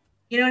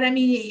 You know what I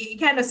mean? You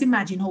can't just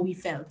imagine how he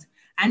felt.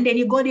 And then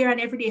you go there and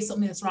every day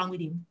something else wrong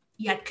with him.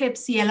 He had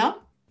Klebsiella,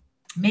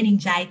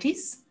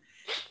 meningitis.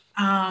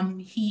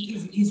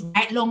 His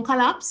right lung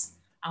collapsed.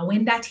 And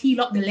when that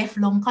healed up, the left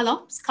lung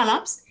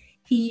collapsed.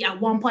 He,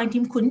 at one point,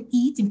 he couldn't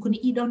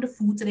eat on the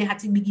food, so they had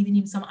to be giving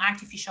him some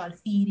artificial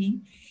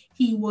feeding.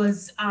 He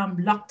was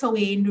locked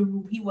away in the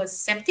room. He was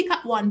septic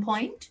at one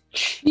point.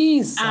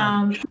 Jeez.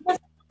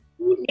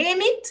 You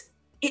name it,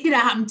 it didn't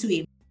happen to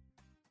him.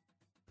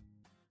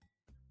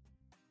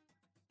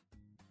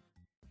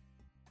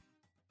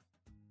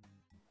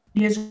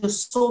 There's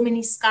just so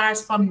many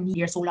scars from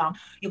there so long.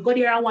 You go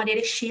there and one day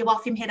they shave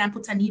off him head and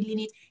put a needle in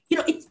it. You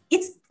know,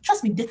 it's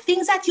trust me, the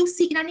things that you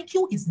see in a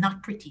NICU is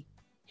not pretty.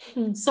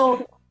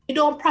 So you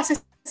don't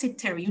process it,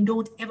 Terry. You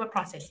don't ever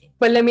process it.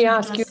 But let me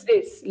ask you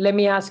this. Let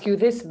me ask you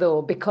this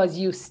though, because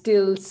you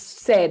still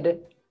said,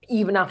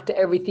 even after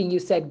everything you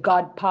said,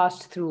 God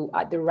passed through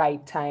at the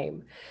right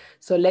time.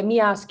 So let me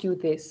ask you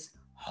this.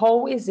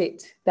 How is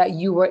it that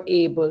you were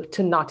able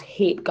to not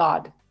hate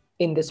God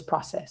in this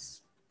process?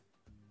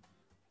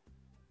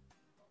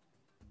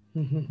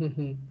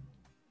 We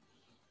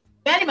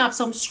had him have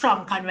some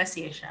strong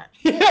conversation.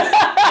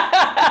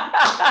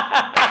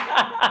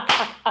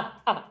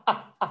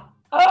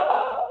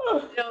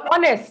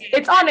 Honest.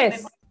 It's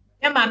honest.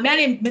 Yeah, man.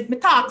 Me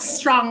talk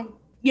strong,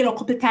 you know, a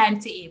couple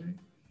times to him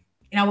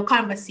in our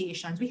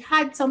conversations. We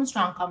had some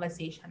strong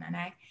conversation, and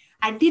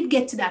I did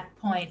get to that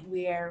point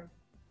where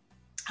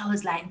I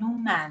was like, no,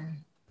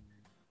 man,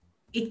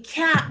 it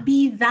can't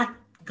be that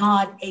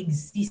God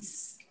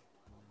exists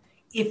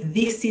if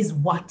this is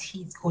what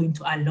he's going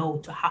to allow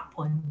to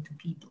happen to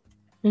people.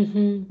 Mm-hmm.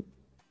 And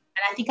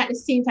I think at the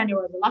same time, there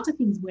was a lot of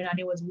things going on.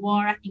 There was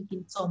war, I think,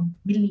 in some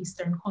Middle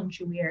Eastern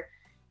country where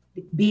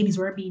the babies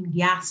were being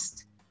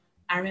gassed.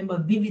 I remember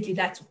vividly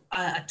that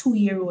a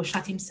 2-year-old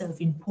shot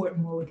himself in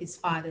Portmore with his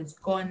father's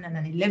gun, and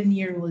an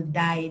 11-year-old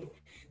died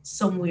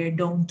somewhere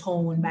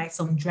downtown by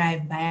some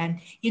drive-by. And,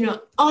 you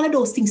know, all of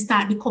those things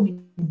start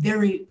becoming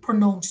very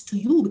pronounced to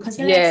you because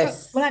you're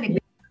yes. like,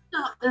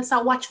 well, that's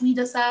a watch we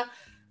just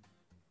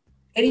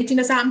anything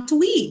that's happened to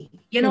we.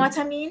 You know what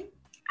I mean?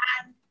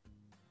 And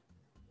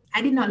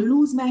I did not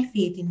lose my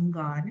faith in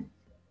God.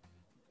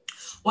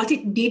 What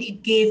it did,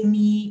 it gave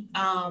me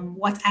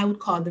what I would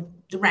call the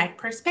right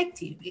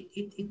perspective.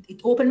 It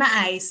opened my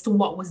eyes to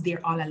what was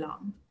there all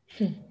along.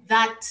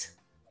 That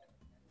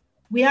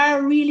we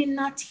are really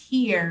not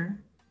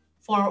here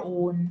for our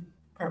own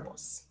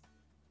purpose.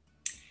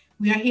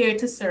 We are here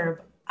to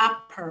serve a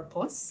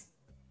purpose.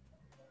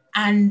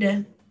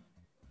 And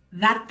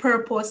that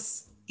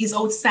purpose is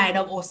outside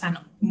of us, and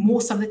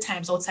most of the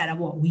times outside of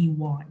what we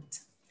want.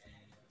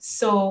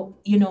 So,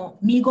 you know,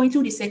 me going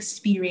through this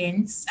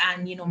experience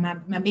and, you know, my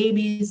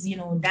babies, you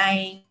know,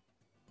 dying,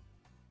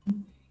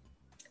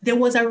 there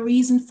was a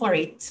reason for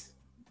it,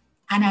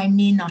 and I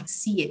may not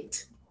see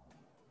it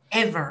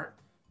ever,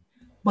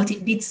 but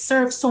it did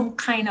serve some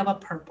kind of a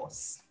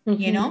purpose,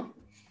 you know?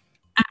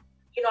 And,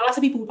 you know, lots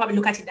of people will probably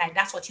look at it like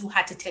that's what you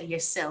had to tell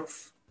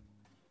yourself,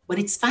 but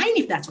it's fine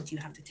if that's what you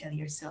have to tell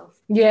yourself.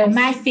 Yes. But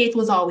my faith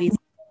was always,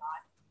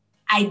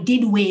 I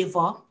did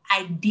waver.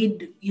 I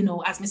did, you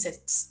know, as I said,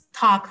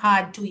 talk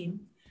hard to him.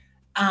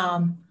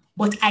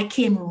 But I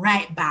came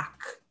right back,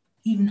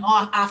 even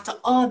after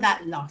all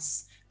that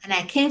loss. And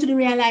I came to the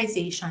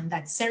realization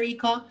that,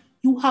 Sarika,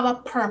 you have a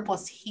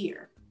purpose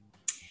here.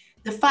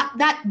 The fact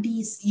that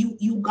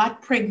you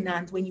got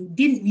pregnant when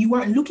you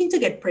weren't looking to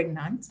get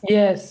pregnant.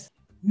 Yes.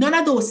 None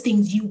of those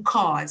things you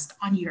caused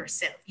on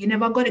yourself. You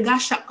never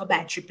got shot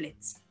by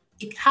triplets.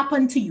 It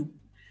happened to you.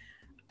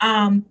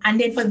 And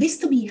then for this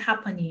to be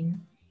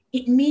happening,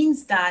 it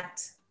means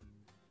that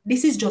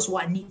this is just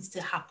what needs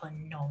to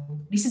happen now.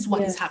 This is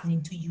what is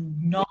happening to you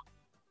now.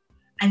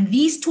 And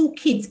these two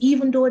kids,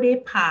 even though they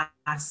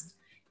passed,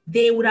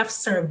 they would have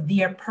served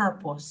their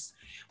purpose,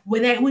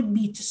 whether it would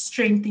be to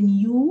strengthen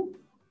you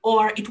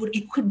or it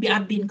could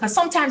have been, because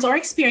sometimes our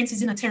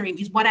experiences in a Terry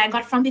is what I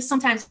got from this.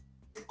 Sometimes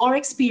our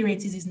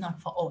experiences is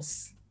not for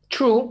us.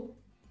 True.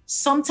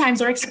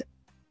 Sometimes our experience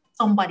is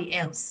somebody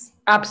else.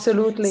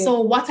 Absolutely. So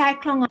what I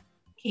clung on,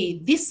 okay,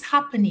 this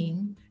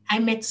happening, I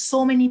met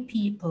so many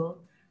people,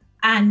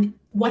 and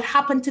what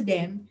happened to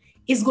them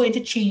is going to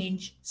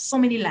change so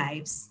many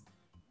lives.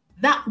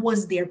 That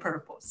was their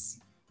purpose.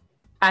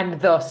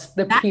 And thus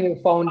the Pure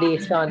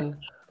Foundation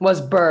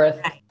was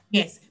birthed.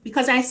 Yes,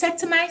 because I said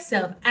to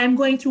myself, I'm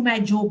going through my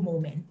Job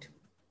moment.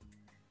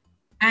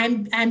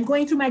 I'm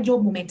going through my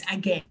Job moment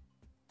again.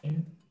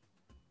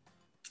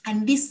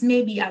 And this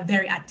may be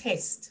a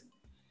test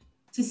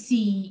to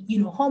see, you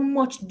know, how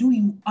much do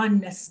you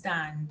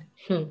understand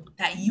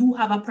that you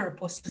have a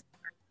purpose to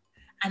serve,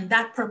 and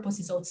that purpose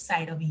is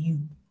outside of you.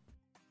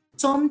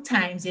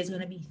 Sometimes there's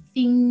going to be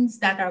things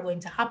that are going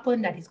to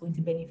happen that is going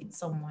to benefit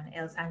someone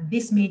else, and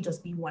this may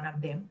just be one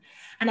of them.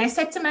 And I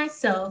said to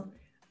myself,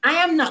 I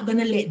am not going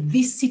to let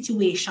this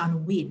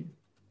situation win.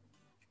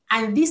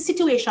 And this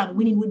situation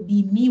winning would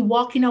be me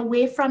walking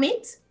away from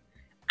it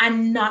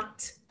and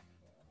not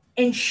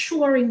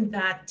ensuring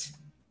that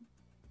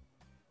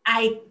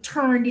I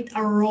turned it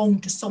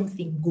around to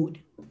something good.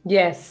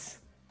 Yes.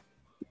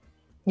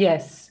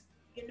 Yes.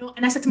 You know,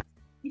 and I said to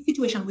myself, this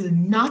situation will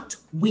not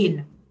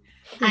win.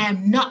 I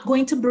am not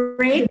going to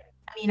break.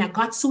 I mean, I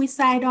got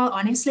suicidal.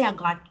 Honestly, I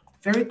got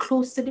very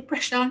close to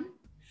depression,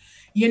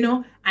 you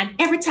know, and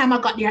every time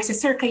I got there, I said,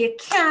 Serica, you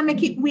can't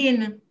make it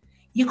win.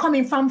 You're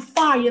coming from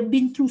far. You've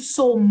been through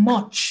so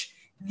much.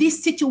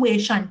 This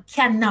situation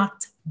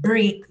cannot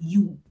break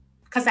you.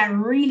 Because I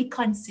really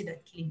considered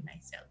killing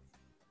myself.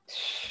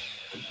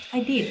 I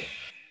did.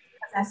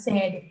 Because I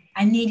said,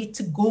 I needed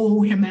to go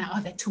where my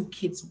other 2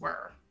 kids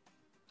were.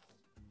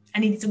 I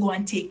needed to go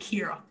and take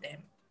care of them.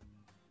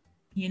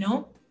 You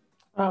know?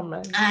 Oh,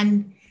 man.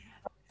 And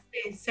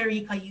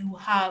Serica,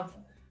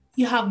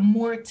 you have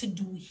more to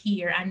do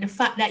here. And the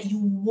fact that you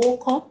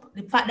woke up,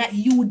 the fact that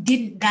you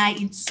didn't die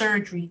in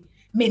surgery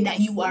meant that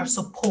you are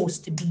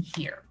supposed to be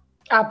here.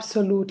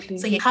 Absolutely.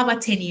 So you have a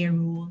 10-year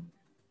rule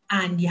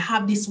and you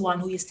have this one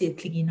who you're still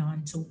clinging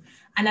on to.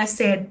 And I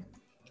said,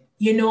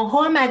 you know,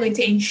 how am I going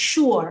to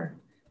ensure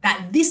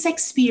that this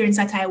experience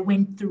that I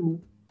went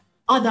through,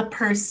 other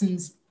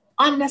persons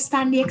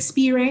understand the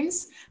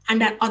experience and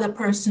that other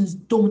persons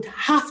don't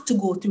have to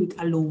go through it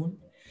alone?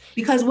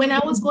 Because when I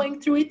was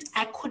going through it,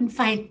 I couldn't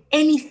find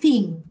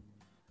anything.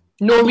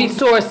 No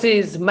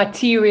resources,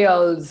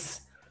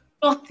 materials.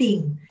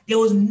 Nothing. There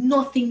was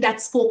nothing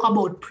that spoke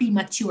about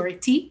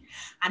prematurity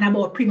and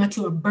about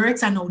premature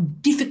births and how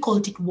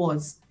difficult it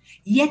was.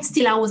 Yet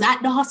still, I was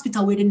at the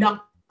hospital where the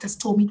doctors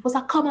told me it was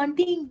a common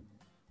thing.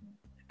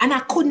 And I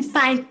couldn't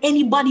find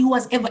anybody who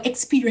has ever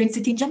experienced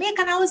it in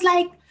Jamaica. And I was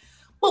like,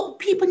 well,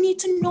 people need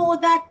to know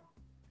that,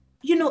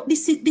 you know,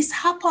 this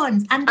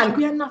happens and that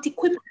we are not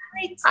equipped for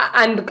it.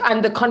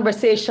 And the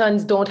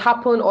conversations don't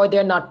happen, or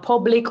they're not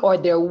public, or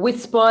they're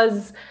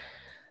whispers.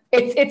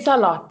 It's a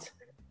lot.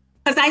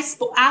 Because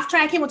after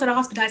I came out of the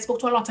hospital, I spoke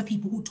to a lot of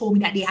people who told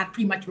me that they had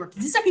premature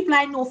kids. These are people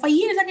I know for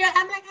years. And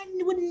I'm like, I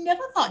would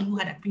never thought you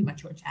had a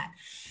premature child.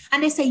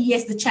 And they say,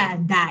 yes, the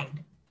child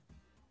died.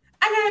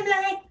 And I'm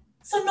like,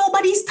 so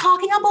nobody's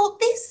talking about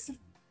this?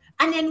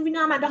 And then, you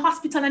know, I'm at the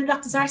hospital and the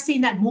doctors are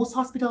saying that most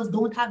hospitals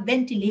don't have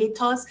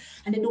ventilators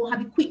and they don't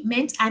have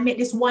equipment. I met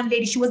this one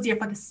lady, she was there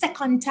for the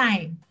 2nd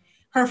time.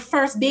 Her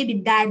first baby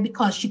died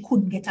because she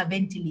couldn't get a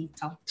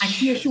ventilator. And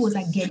here she was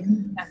again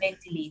needing a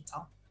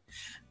ventilator.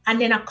 And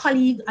then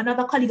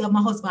another colleague of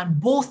my husband,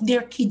 both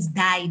their kids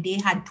died. They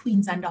had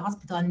twins and the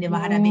hospital never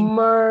had a baby.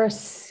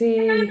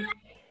 Mercy.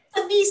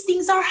 So these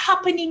things are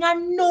happening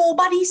and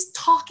nobody's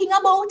talking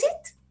about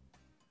it.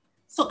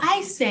 So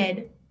I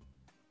said,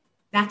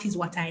 that is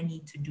what I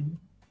need to do.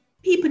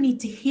 People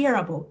need to hear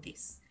about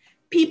this.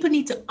 People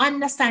need to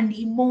understand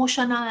the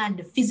emotional and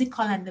the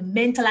physical and the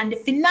mental and the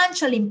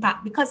financial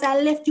impact, because I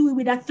left you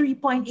with a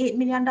 $3.8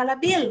 million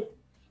bill.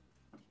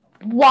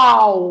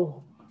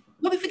 Wow.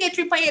 Where we forget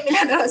 $3.8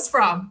 million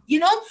from, you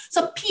know?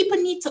 So people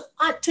need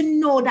to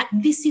know that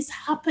this is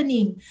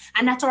happening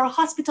and that our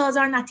hospitals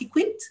are not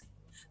equipped,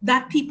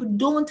 that people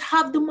don't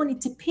have the money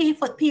to pay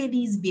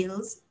these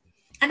bills,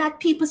 and that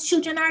people's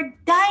children are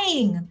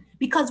dying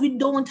because we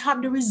don't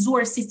have the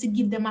resources to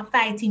give them a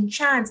fighting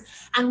chance.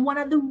 And one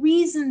of the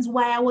reasons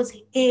why I was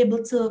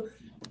able to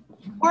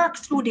work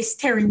through this,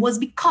 Terry, was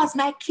because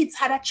my kids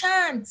had a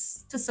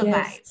chance to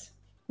survive.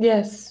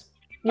 Yes.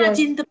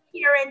 Imagine the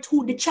parent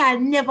who the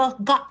child never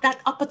got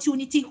that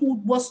opportunity, who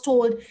was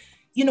told,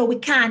 you know, we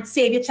can't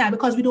save your child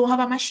because we don't have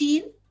a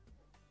machine.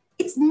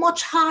 It's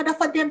much harder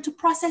for them to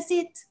process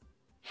it.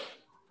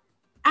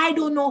 I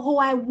don't know how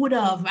I would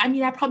have. I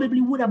mean, I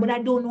probably would have, but I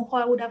don't know how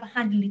I would have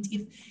handled it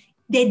if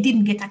they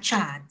didn't get a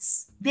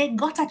chance. They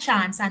got a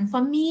chance. And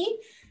for me,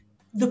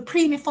 the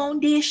Preemie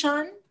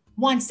Foundation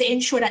wants to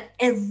ensure that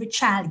every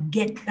child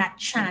get that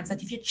chance.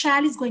 That if your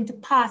child is going to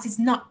pass, it's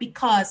not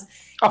because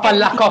of a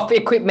lack of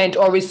equipment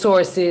or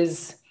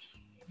resources.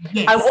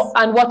 Yes.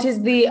 And what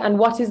is the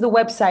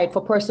website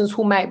for persons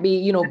who might be,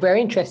 you know, very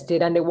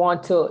interested and they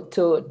want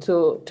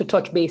to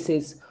touch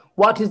bases?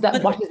 What is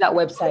that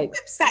website?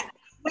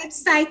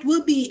 Website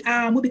will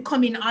be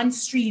coming on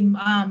stream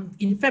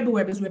in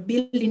February, because we're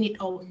building it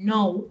out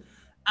now.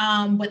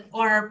 But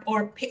our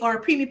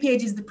Preemie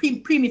page is the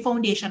Preemie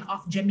Foundation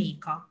of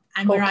Jamaica,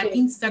 and we're on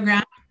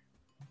Instagram,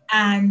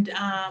 and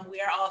we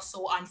are also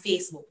on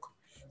Facebook.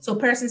 So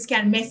persons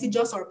can message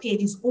us. Our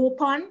page is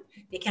open.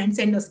 They can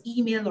send us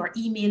email. Our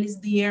email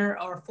is there.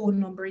 Our phone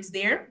number is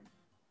there.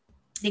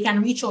 They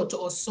can reach out to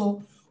us.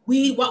 So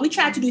what we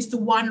try to do is to,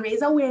 one,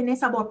 raise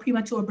awareness about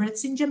premature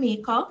births in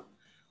Jamaica.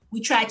 We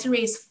try to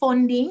raise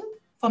funding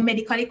for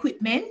medical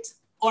equipment.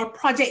 Our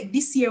project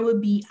this year will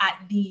be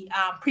at the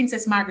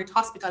Princess Margaret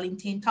Hospital in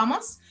St.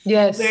 Thomas.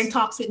 Yes. We're in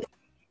talks with them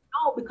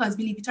now because,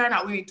 believe it or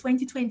not, we're in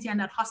 2020 and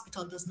that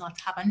hospital does not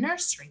have a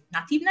nursery.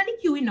 Not even a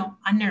NICU, you know,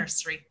 a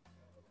nursery.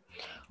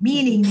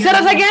 Meaning... Say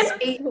that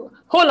again?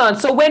 Hold on.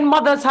 So when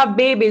mothers have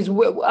babies... The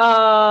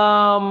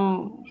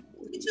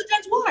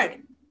children's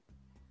ward,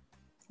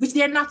 which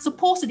they're not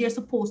supposed to. They're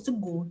supposed to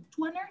go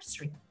to a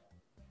nursery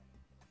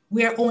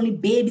where only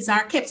babies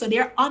are kept. So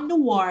they're on the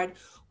ward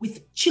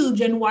with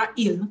children who are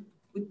ill,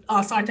 with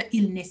all sorts of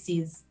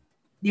illnesses.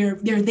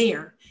 they're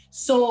there.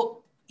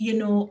 So,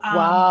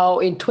 wow,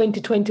 in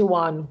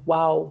 2021,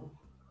 wow.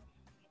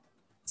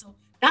 So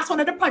that's one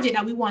of the projects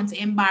that we want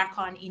to embark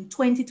on in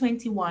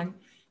 2021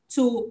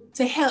 to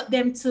help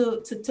them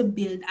to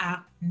build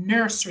a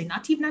nursery,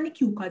 not even a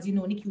NICU, because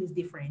NICU is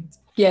different.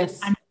 Yes.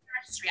 And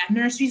a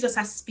nursery is just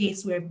a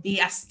space where they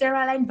a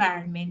sterile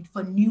environment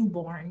for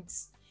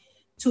newborns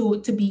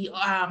to be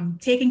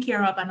taken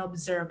care of and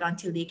observed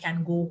until they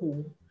can go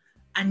home.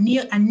 And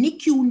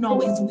NICU now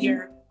is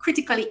where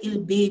critically ill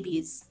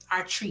babies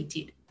are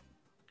treated.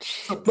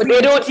 So but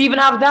they don't even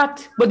have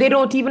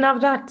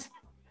that.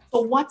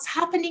 So what's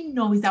happening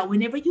now is that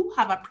whenever you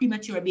have a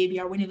premature baby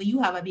or whenever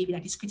you have a baby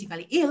that is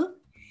critically ill,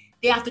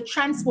 they have to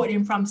transport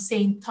them from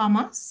St.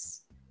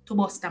 Thomas to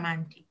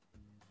Bustamante.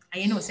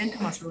 And St.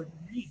 Thomas Road is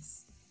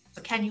nice.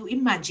 So can you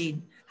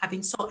imagine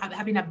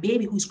having a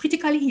baby who's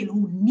critically ill,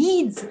 who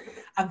needs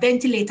a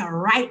ventilator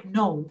right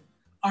now,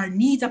 or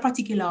needs a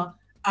particular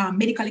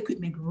medical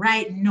equipment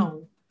right now,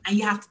 and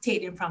you have to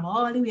take them from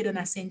all the way down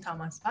to St.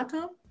 Thomas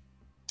Bottom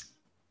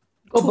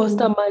to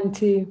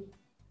Bustamante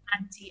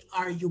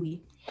RUE.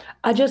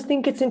 I just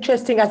think it's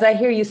interesting as I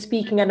hear you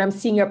speaking and I'm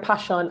seeing your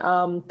passion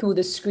through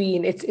the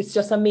screen. It's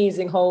just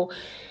amazing how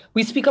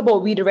we speak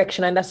about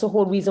redirection, and that's the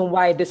whole reason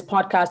why this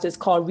podcast is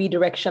called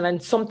Redirection.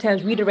 And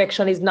sometimes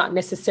redirection is not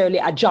necessarily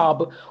a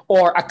job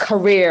or a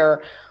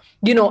career.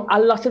 A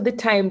lot of the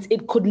times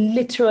it could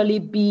literally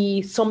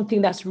be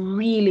something that's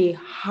really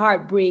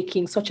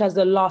heartbreaking, such as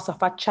the loss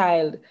of a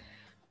child,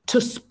 to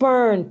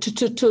spurn,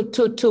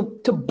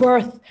 to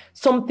birth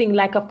something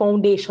like a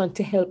foundation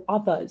to help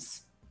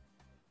others.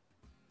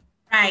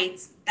 Right.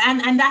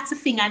 And that's the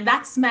thing. And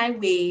that's my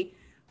way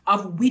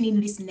of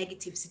winning this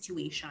negative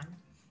situation.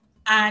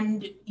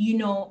 And,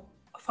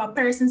 for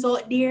persons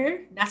out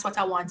there, that's what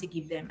I want to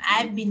give them.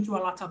 I've been through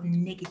a lot of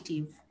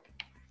negative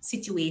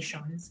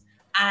situations.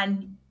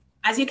 And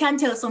as you can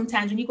tell,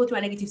 sometimes when you go through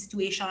a negative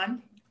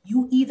situation,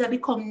 you either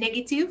become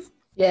negative.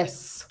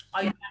 Yes.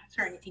 Or you can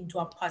turn it into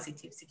a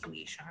positive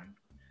situation.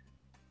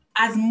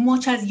 As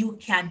much as you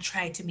can,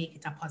 try to make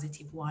it a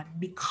positive one,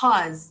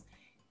 because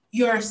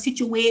your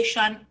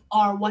situation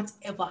or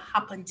whatever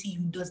happened to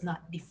you does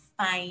not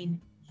define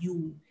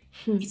you.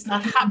 It's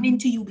not happening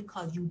to you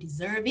because you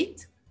deserve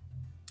it.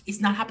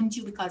 It's not happening to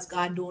you because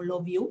God don't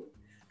love you.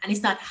 And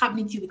it's not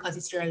happening to you because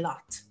it's your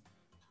lot.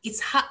 It's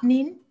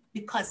happening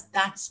because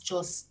that's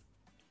just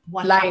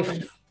what life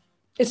happened.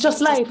 It's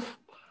just life.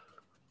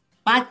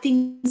 Bad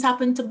things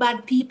happen to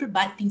bad people.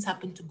 Bad things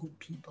happen to good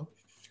people.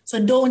 So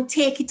don't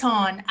take it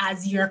on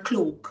as your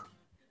cloak,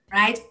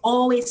 right?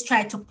 Always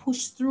try to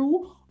push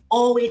through.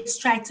 Always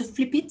try to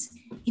flip it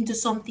into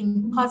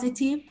something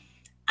positive,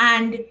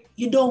 and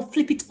you don't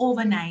flip it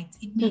overnight.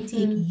 It may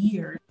take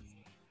years,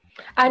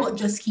 but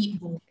just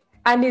keep going.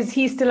 And is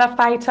he still a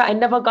fighter? I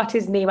never got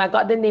his name. I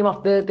got the name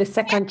of the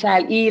second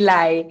child,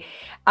 Eli.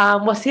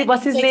 What's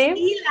his name?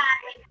 Eli.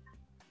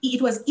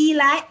 It was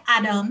Eli,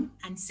 Adam,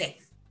 and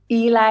Seth.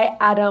 Eli,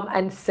 Adam,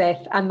 and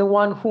Seth, and the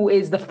one who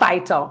is the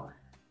fighter.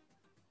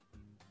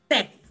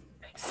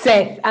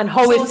 Seth. And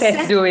how is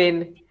Seth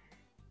doing?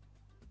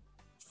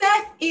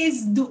 Seth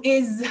is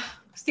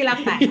still a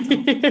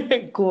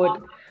fighter.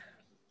 Good.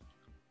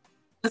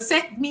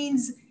 Seth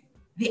means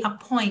the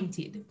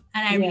appointed,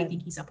 and I really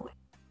think he's appointed.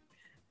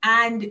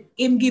 And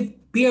him give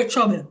beer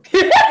trouble.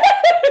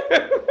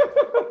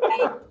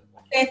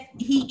 Seth,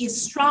 he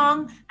is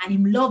strong, and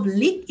him love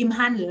lick, him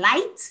hand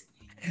light,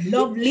 him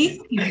love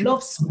lick, him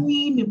love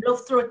scream, him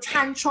love throw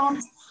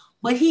tantrums.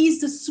 But he's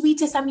the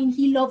sweetest. I mean,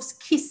 he loves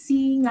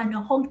kissing and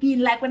hugging.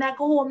 Like when I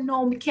go home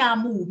now, I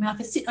can't move. I have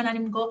to sit down and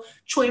him go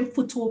throw him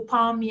foot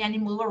upon me, and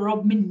him go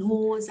rub my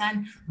nose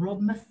and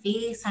rub my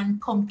face and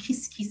come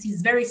kiss.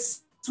 He's very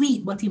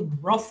sweet, but him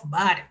rough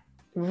bad.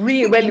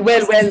 Really?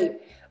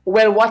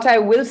 Well, what I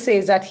will say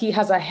is that he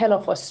has a hell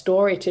of a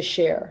story to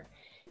share.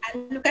 I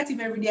look at him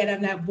every day and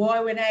I'm like,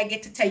 boy, when I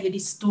get to tell you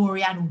this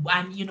story and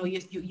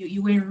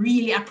you will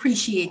really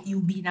appreciate you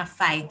being a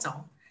fighter,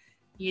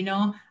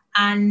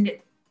 and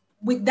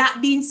with that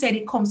being said,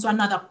 it comes to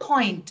another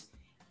point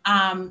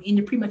in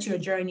the premature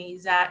journey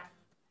is that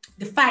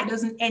the fight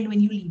doesn't end when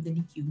you leave the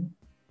NICU.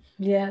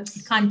 Yes.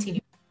 It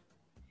continues.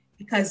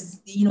 Because,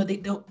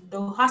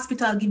 the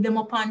hospital give them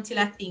up until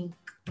I think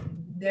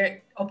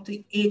they're up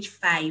to age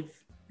 5.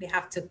 They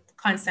have to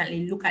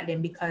constantly look at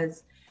them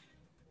because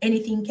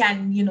anything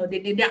can,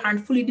 they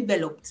aren't fully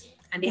developed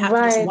and they have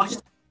to just watch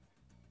them.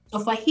 So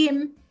for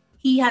him,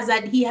 he has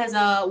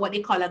a what they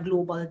call a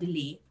global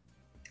delay.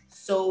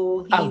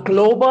 So a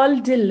global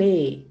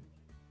delay.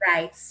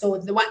 Right. So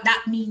what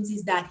that means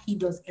is that he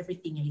does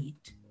everything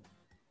late.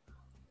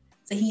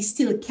 So he's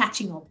still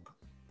catching up.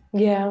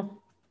 Yeah.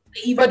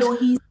 But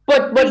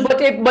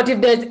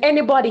if there's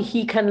anybody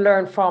he can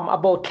learn from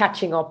about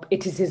catching up,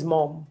 it is his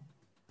mom.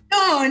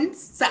 Don't.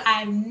 So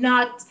I'm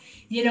not,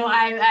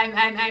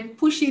 I'm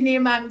pushing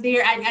him. I'm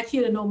there. I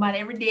feel no man.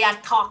 Every day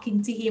I'm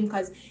talking to him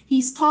because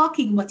he's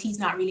talking, but he's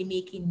not really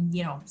making,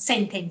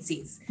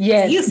 sentences.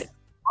 Yes. So he'll say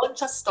a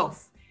bunch of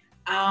stuff.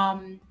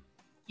 And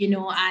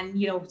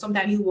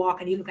sometimes he'll walk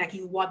and he'll look like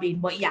he's wobbling.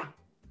 But yeah,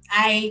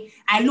 I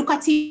look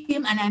at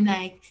him and I'm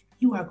like,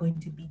 you are going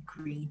to be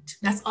great.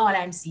 That's all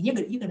I'm seeing.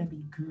 You're gonna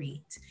be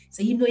great.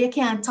 So even though you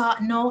can't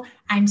talk now,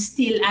 I'm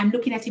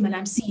looking at him and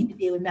I'm seeing the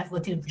day when I have to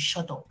tell him to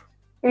shut up.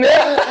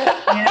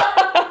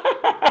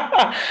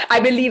 I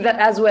believe that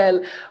as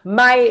well.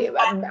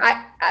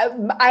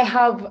 I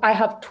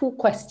have two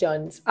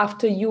questions.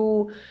 After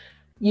you've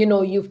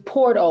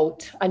poured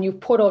out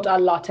a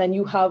lot, and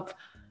you have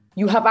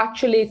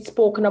actually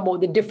spoken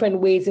about the different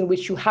ways in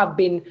which you have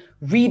been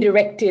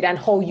redirected and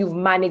how you've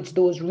managed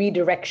those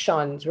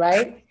redirections,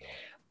 right?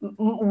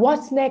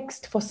 What's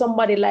next for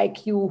somebody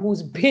like you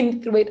who's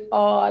been through it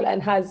all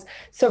and has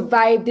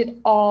survived it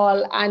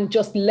all and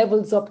just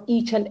levels up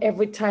each and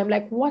every time?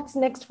 Like, what's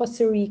next for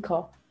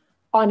Sarika,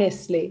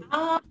 honestly?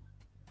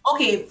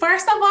 Okay,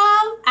 first of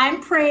all,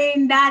 I'm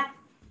praying that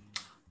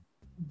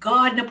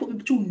God not put me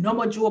through no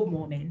more Job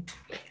moment.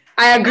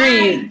 I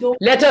agree.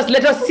 Let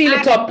us seal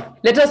it up.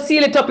 Let us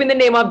seal it up in the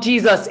name of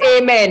Jesus.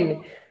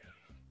 Amen.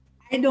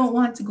 I don't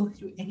want to go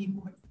through any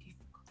more difficulty.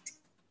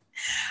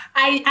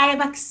 I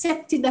have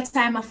accepted that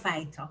I'm a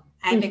fighter.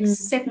 I've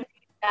accepted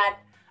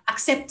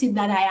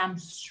that I am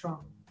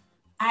strong.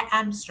 I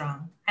am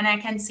strong. And I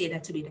can say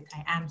that today, that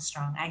I am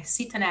strong. I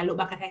sit and I look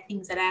back at the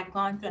things that I've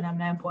gone through and I'm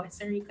like, boy,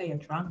 Sarika,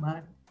 you're strong,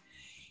 man.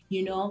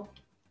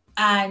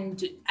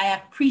 And I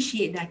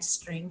appreciate that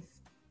strength.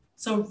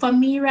 So for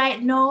me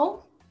right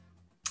now,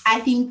 I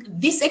think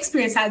this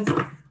experience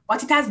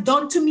what it has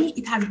done to me,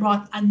 it has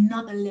brought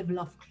another level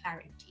of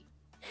clarity.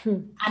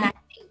 And I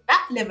think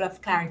that level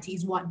of clarity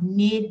is what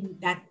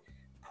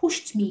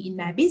pushed me in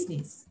my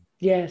business.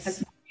 Yes. That's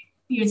the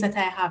experience that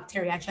I have,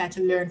 Terry. I try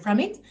to learn from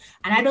it.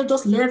 And I don't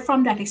just learn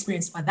from that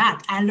experience for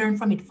that. I learn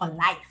from it for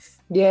life.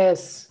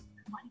 Yes.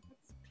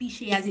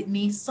 Cliche as it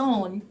may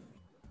sound,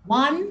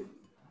 one,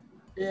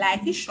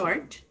 life is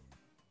short.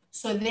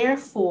 So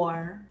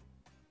therefore,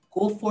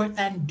 go forth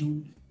and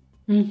do.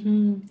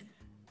 And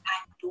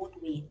don't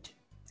wait.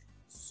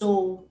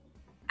 So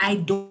I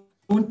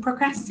don't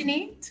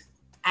procrastinate.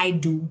 I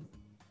do.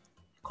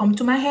 Come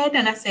to my head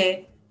and I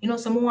say,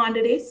 someone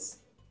wanted this.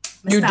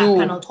 You do.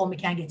 Plan out how me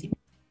can get it.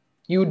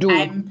 You do.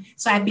 It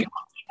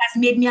has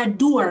made me a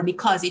doer,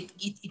 because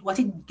what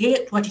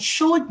it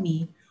showed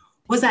me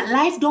was that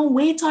life don't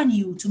wait on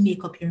you to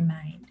make up your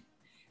mind.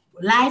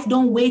 Life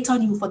don't wait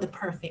on you for the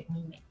perfect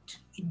moment.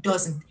 It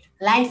doesn't.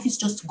 Life is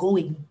just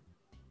going.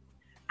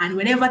 And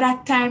whenever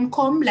that time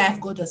comes, life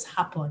go just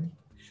happen.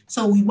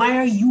 So why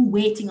are you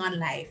waiting on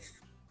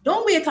life?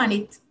 Don't wait on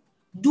it.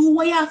 Do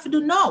what you have to do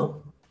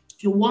now.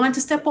 If you want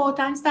to step out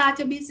and start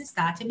your business,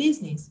 start your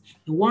business.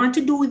 You want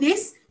to do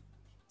this,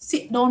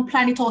 sit down,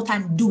 plan it out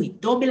and do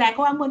it. Don't be like,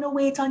 I'm going to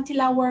wait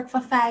until I work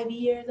for 5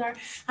 years, or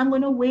I'm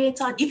going to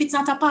wait on. If it's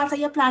not a part of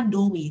your plan,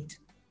 don't wait.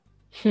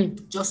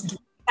 Just do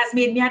it. It has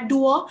made me a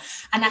doer.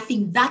 And I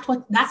think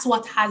that's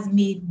what has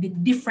made the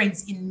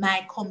difference in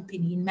my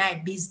company, in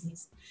my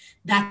business.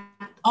 That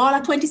all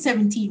of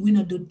 2017, we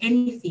not done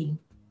anything.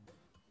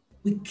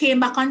 We came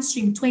back on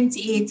stream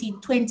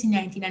 2018,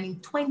 2019, and in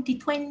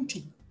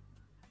 2020,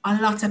 a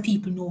lot of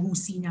people know who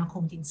Senior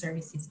Accounting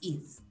Services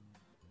is.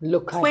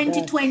 Look at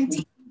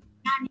 2020,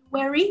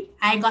 January,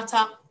 I got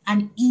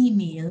an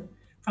email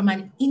from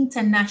an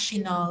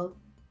international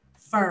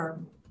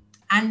firm,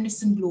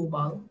 Anderson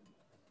Global.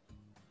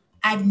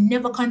 I've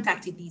never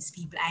contacted these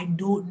people. I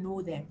don't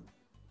know them.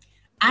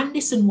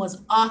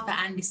 Arthur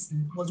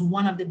Anderson was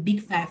one of the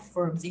big 5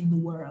 firms in the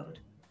world.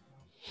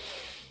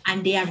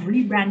 And they have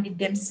rebranded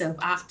themselves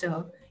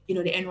after,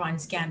 the Enron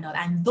scandal.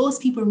 And those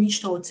people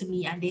reached out to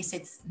me and they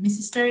said,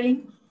 Mrs.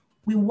 Sterling,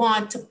 we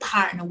want to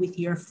partner with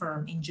your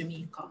firm in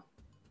Jamaica.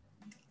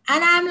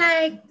 And I'm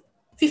like,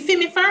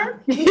 me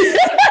firm?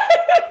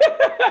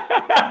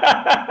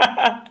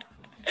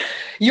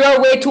 You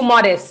are way too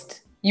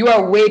modest. You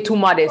are way too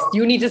modest.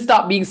 You need to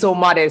stop being so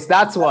modest.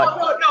 That's what.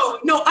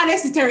 No,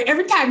 honestly, Terry,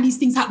 every time these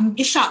things happen,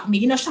 it shocked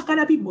me. Shock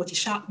other people, but it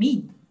shocked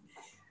me.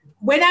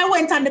 When I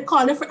went on the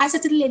call, I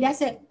said to the lady, I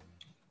said,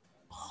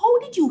 how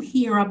did you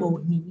hear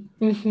about me?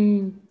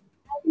 The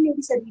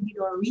lady said, we did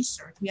our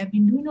research. We have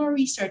been doing our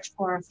research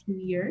for a few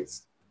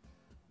years.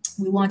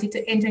 We wanted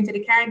to enter into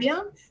the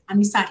Caribbean, and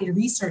we started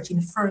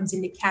researching firms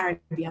in the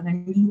Caribbean,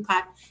 and we look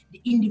at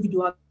the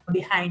individual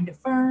behind the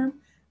firm,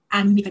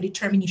 and we make a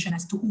determination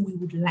as to who we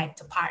would like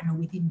to partner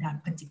with in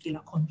that particular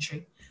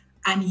country.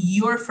 And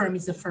your firm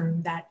is the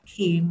firm that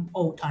came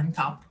out on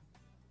top.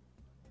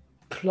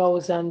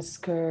 Clothes and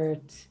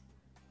skirt.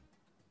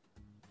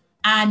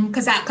 And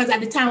because at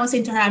the time I was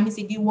saying to her, I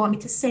said, do you want me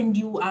to send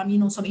you,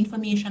 some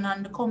information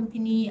on the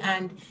company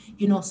and,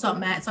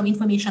 some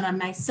information on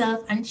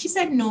myself? And she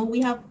said, no,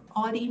 we have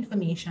all the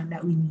information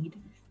that we need.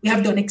 We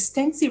have done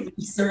extensive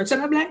research.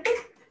 And I'm like,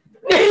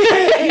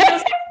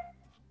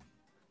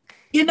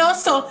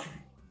 so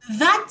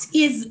that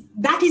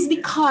is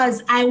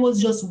because I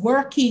was just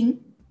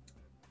working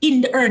in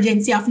the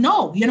urgency of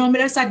no, I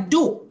just said,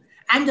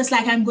 I'm just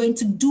like, I'm going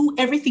to do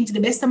everything to the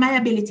best of my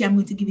ability. I'm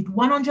going to give it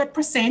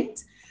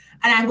 100%.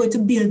 And I'm going to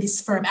build this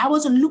firm. I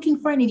wasn't looking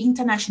for any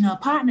international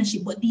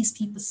partnership, but these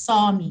people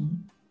saw me.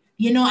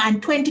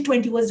 And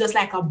 2020 was just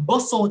like a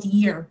bust out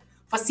year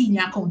for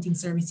senior accounting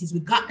services. We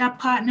got that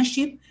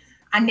partnership,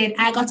 and then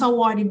I got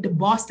awarded the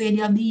Boss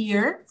Lady of the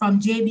Year from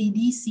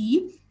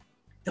JBDC.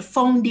 The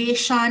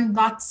foundation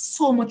got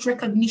so much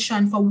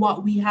recognition for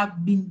what we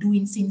have been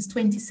doing since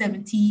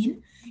 2017,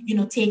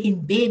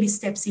 taking baby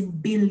steps in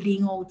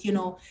building out,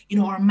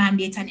 our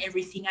mandate and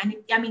everything. And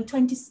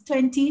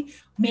 2020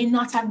 may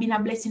not have been a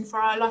blessing for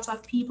a lot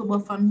of people,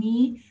 but for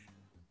me,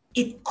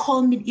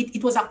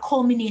 it was a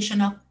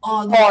culmination of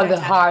all the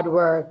hard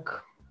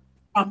work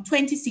from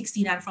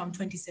 2016 and from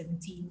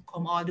 2017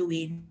 come all the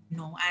way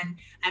now. And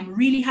I'm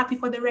really happy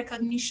for the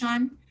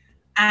recognition.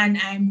 And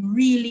I'm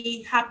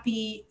really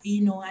happy,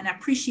 and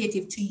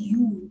appreciative to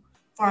you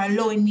for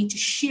allowing me to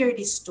share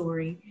this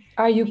story.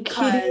 Are you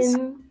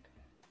kidding?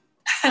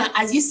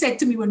 As you said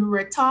to me when we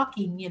were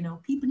talking,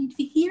 people need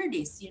to hear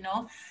this,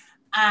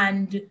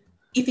 and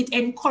if it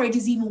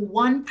encourages even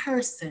one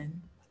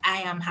person,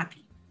 I am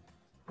happy.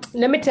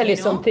 Let me tell you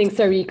something,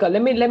 Sarika.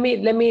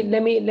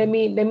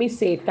 Let me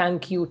say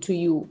thank you to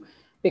you.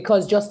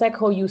 Because just like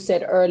how you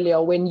said earlier,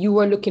 when you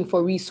were looking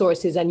for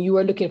resources and you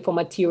were looking for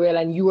material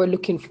and you were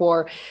looking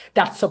for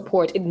that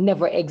support, it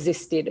never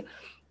existed.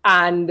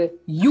 And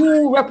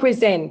you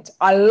represent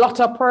a lot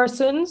of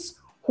persons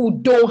who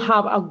don't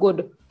have a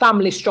good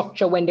family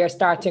structure when they're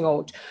starting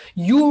out.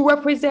 You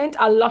represent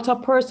a lot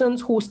of persons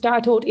who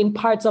start out in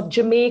parts of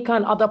Jamaica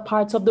and other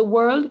parts of the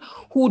world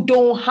who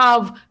don't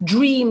have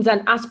dreams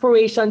and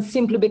aspirations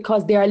simply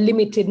because they are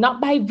limited, not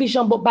by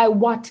vision, but by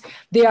what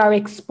they are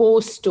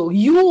exposed to.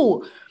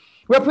 You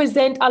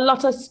represent a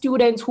lot of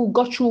students who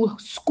got through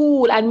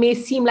school and may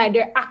seem like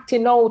they're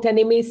acting out and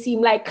they may seem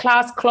like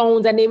class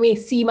clowns and they may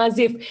seem as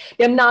if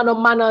they're not no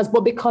manners,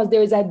 but because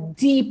there is a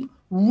deep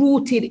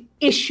rooted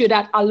issue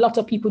that a lot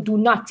of people do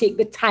not take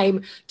the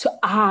time to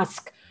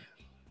ask.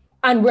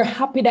 And we're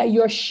happy that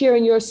you're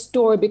sharing your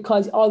story,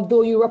 because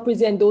although you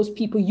represent those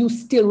people, you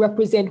still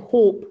represent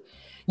hope.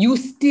 You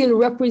still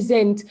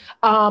represent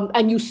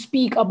and you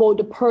speak about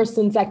the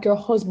persons like your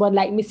husband,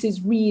 like Mrs.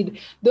 Reed,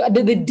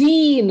 the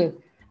dean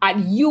at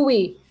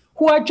UWI,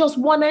 who are just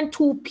one and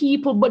two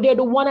people, but they're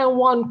the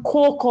one-on-one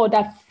cocoa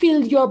that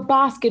filled your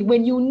basket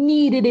when you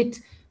needed it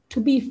to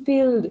be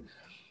filled.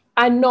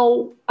 And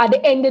now, at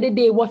the end of the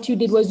day, what you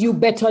did was you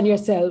bet on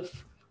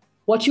yourself.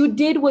 What you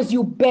did was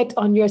you bet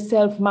on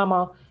yourself,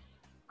 Mama.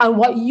 And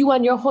what you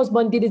and your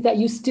husband did is that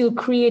you still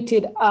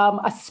created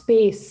a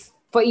space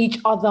for each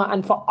other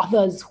and for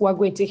others who are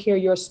going to hear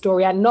your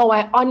story. And now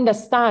I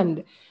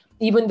understand,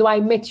 even though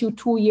I met you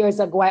 2 years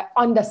ago, I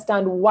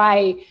understand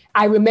why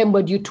I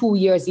remembered you 2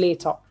 years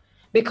later.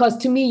 Because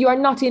to me, you are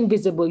not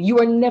invisible. You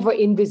are never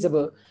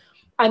invisible.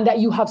 And that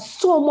you have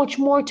so much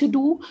more to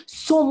do,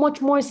 so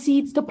much more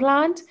seeds to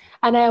plant.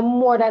 And I am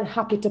more than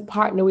happy to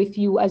partner with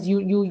you as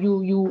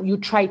you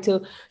try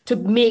to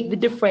make the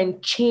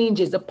different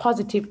changes, the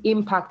positive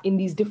impact in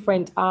these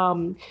different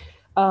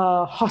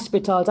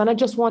hospitals. And I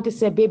just want to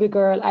say, baby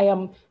girl, I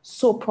am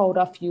so proud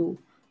of you,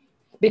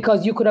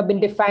 because you could have been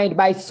defined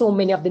by so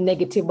many of the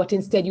negative, but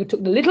instead you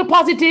took the little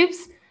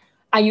positives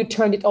and you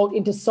turned it out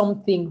into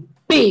something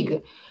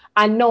big.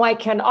 And now I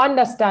can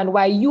understand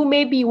why you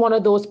may be one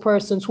of those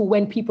persons who,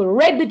 when people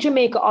read the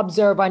Jamaica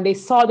Observer and they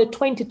saw the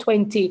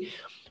 2020,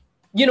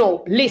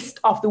 list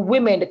of the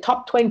women, the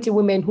top 20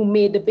 women who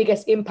made the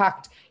biggest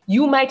impact,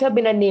 you might have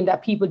been a name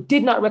that people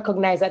did not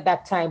recognize at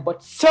that time.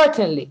 But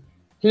certainly,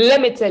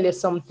 let me tell you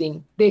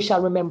something, they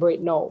shall remember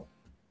it now.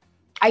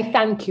 I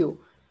thank you.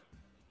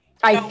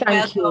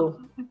 Thank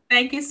you.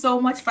 Thank you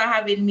so much for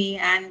having me.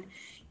 And,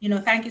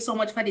 thank you so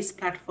much for this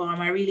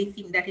platform. I really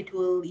think that it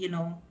will,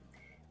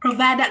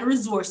 provide that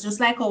resource, just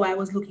like how I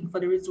was looking for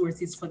the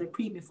resources for the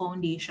Premi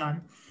Foundation.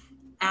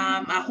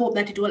 I hope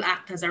that it will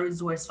act as a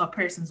resource for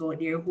persons out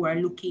there who are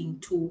looking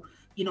to,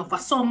 for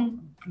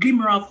some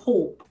glimmer of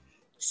hope,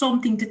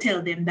 something to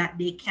tell them that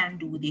they can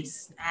do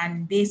this.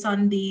 And based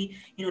on the,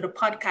 the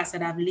podcast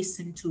that I've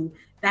listened to,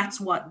 that's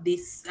what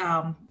this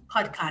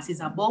podcast is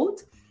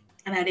about.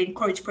 And I'd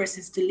encourage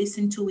persons to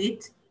listen to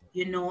it,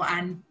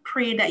 and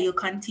pray that you'll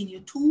continue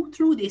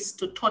through this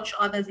to touch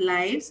others'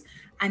 lives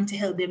and to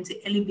help them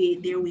to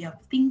elevate their way of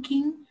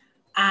thinking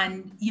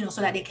and,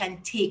 so that they can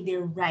take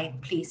their right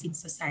place in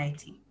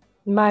society.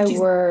 My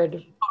word.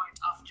 Part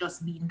of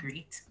just being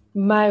great.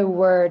 My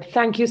word.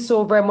 Thank you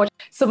so very much.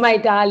 So my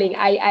darling,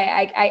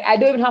 I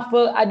don't even have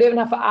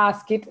to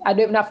ask it. I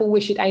don't even have to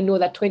wish it. I know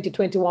that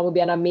 2021 will be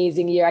an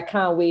amazing year. I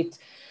can't wait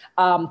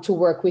to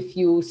work with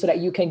you so that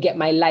you can get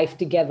my life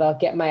together,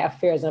 get my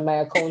affairs and my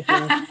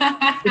accounting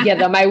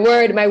together. My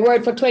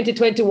word for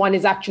 2021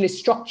 is actually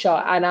structure.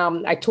 And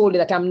I told you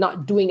that I'm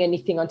not doing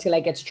anything until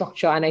I get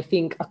structure. And I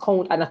think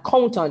an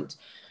accountant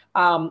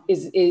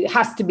it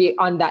has to be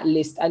on that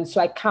list. And so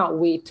I can't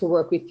wait to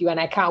work with you. And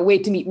I can't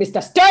wait to meet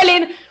Mr.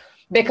 Sterling,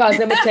 because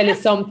let me tell you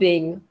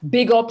something,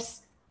 big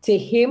ups to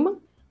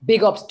him,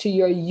 big ups to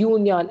your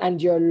union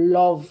and your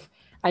love,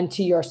 and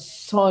to your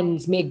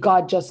sons. May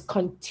God just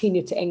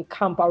continue to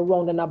encamp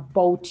around and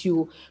about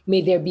you.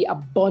 May there be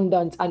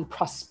abundance and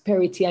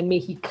prosperity, and may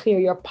he clear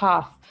your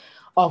path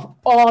of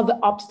all the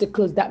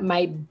obstacles that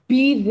might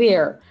be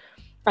there.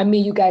 And may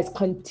you guys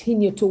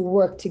continue to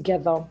work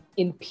together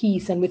in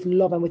peace and with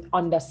love and with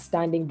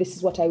understanding. This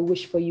is what I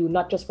wish for you,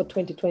 not just for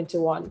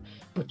 2021,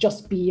 but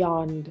just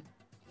beyond.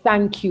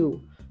 Thank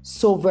you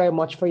so very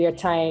much for your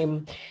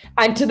time.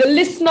 And to the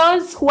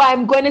listeners, who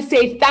I'm going to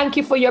say thank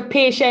you for your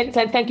patience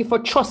and thank you for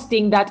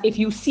trusting that if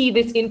you see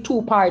this in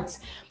 2 parts,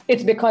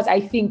 it's because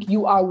I think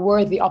you are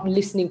worthy of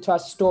listening to a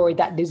story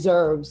that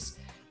deserves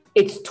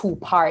its 2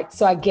 parts.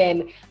 So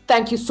again,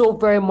 thank you so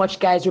very much,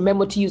 guys.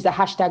 Remember to use the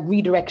hashtag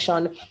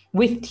redirection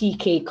with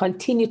TK.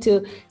 Continue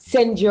to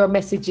send your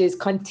messages.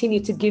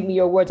 Continue to give me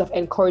your words of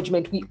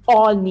encouragement. We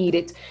all need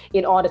it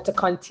in order to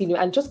continue.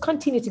 And just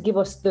continue to give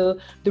us the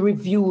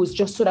reviews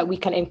just so that we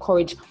can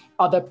encourage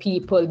other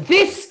people.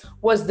 This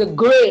was the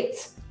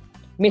great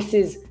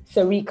Mrs.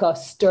 Sarika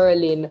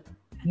Sterling,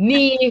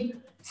 Nee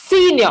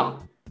Senior.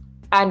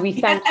 And we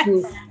thank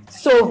you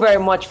so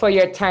very much for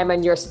your time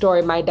and your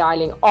story, my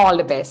darling. All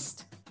the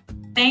best.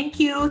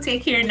 Thank you.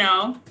 Take care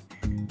now.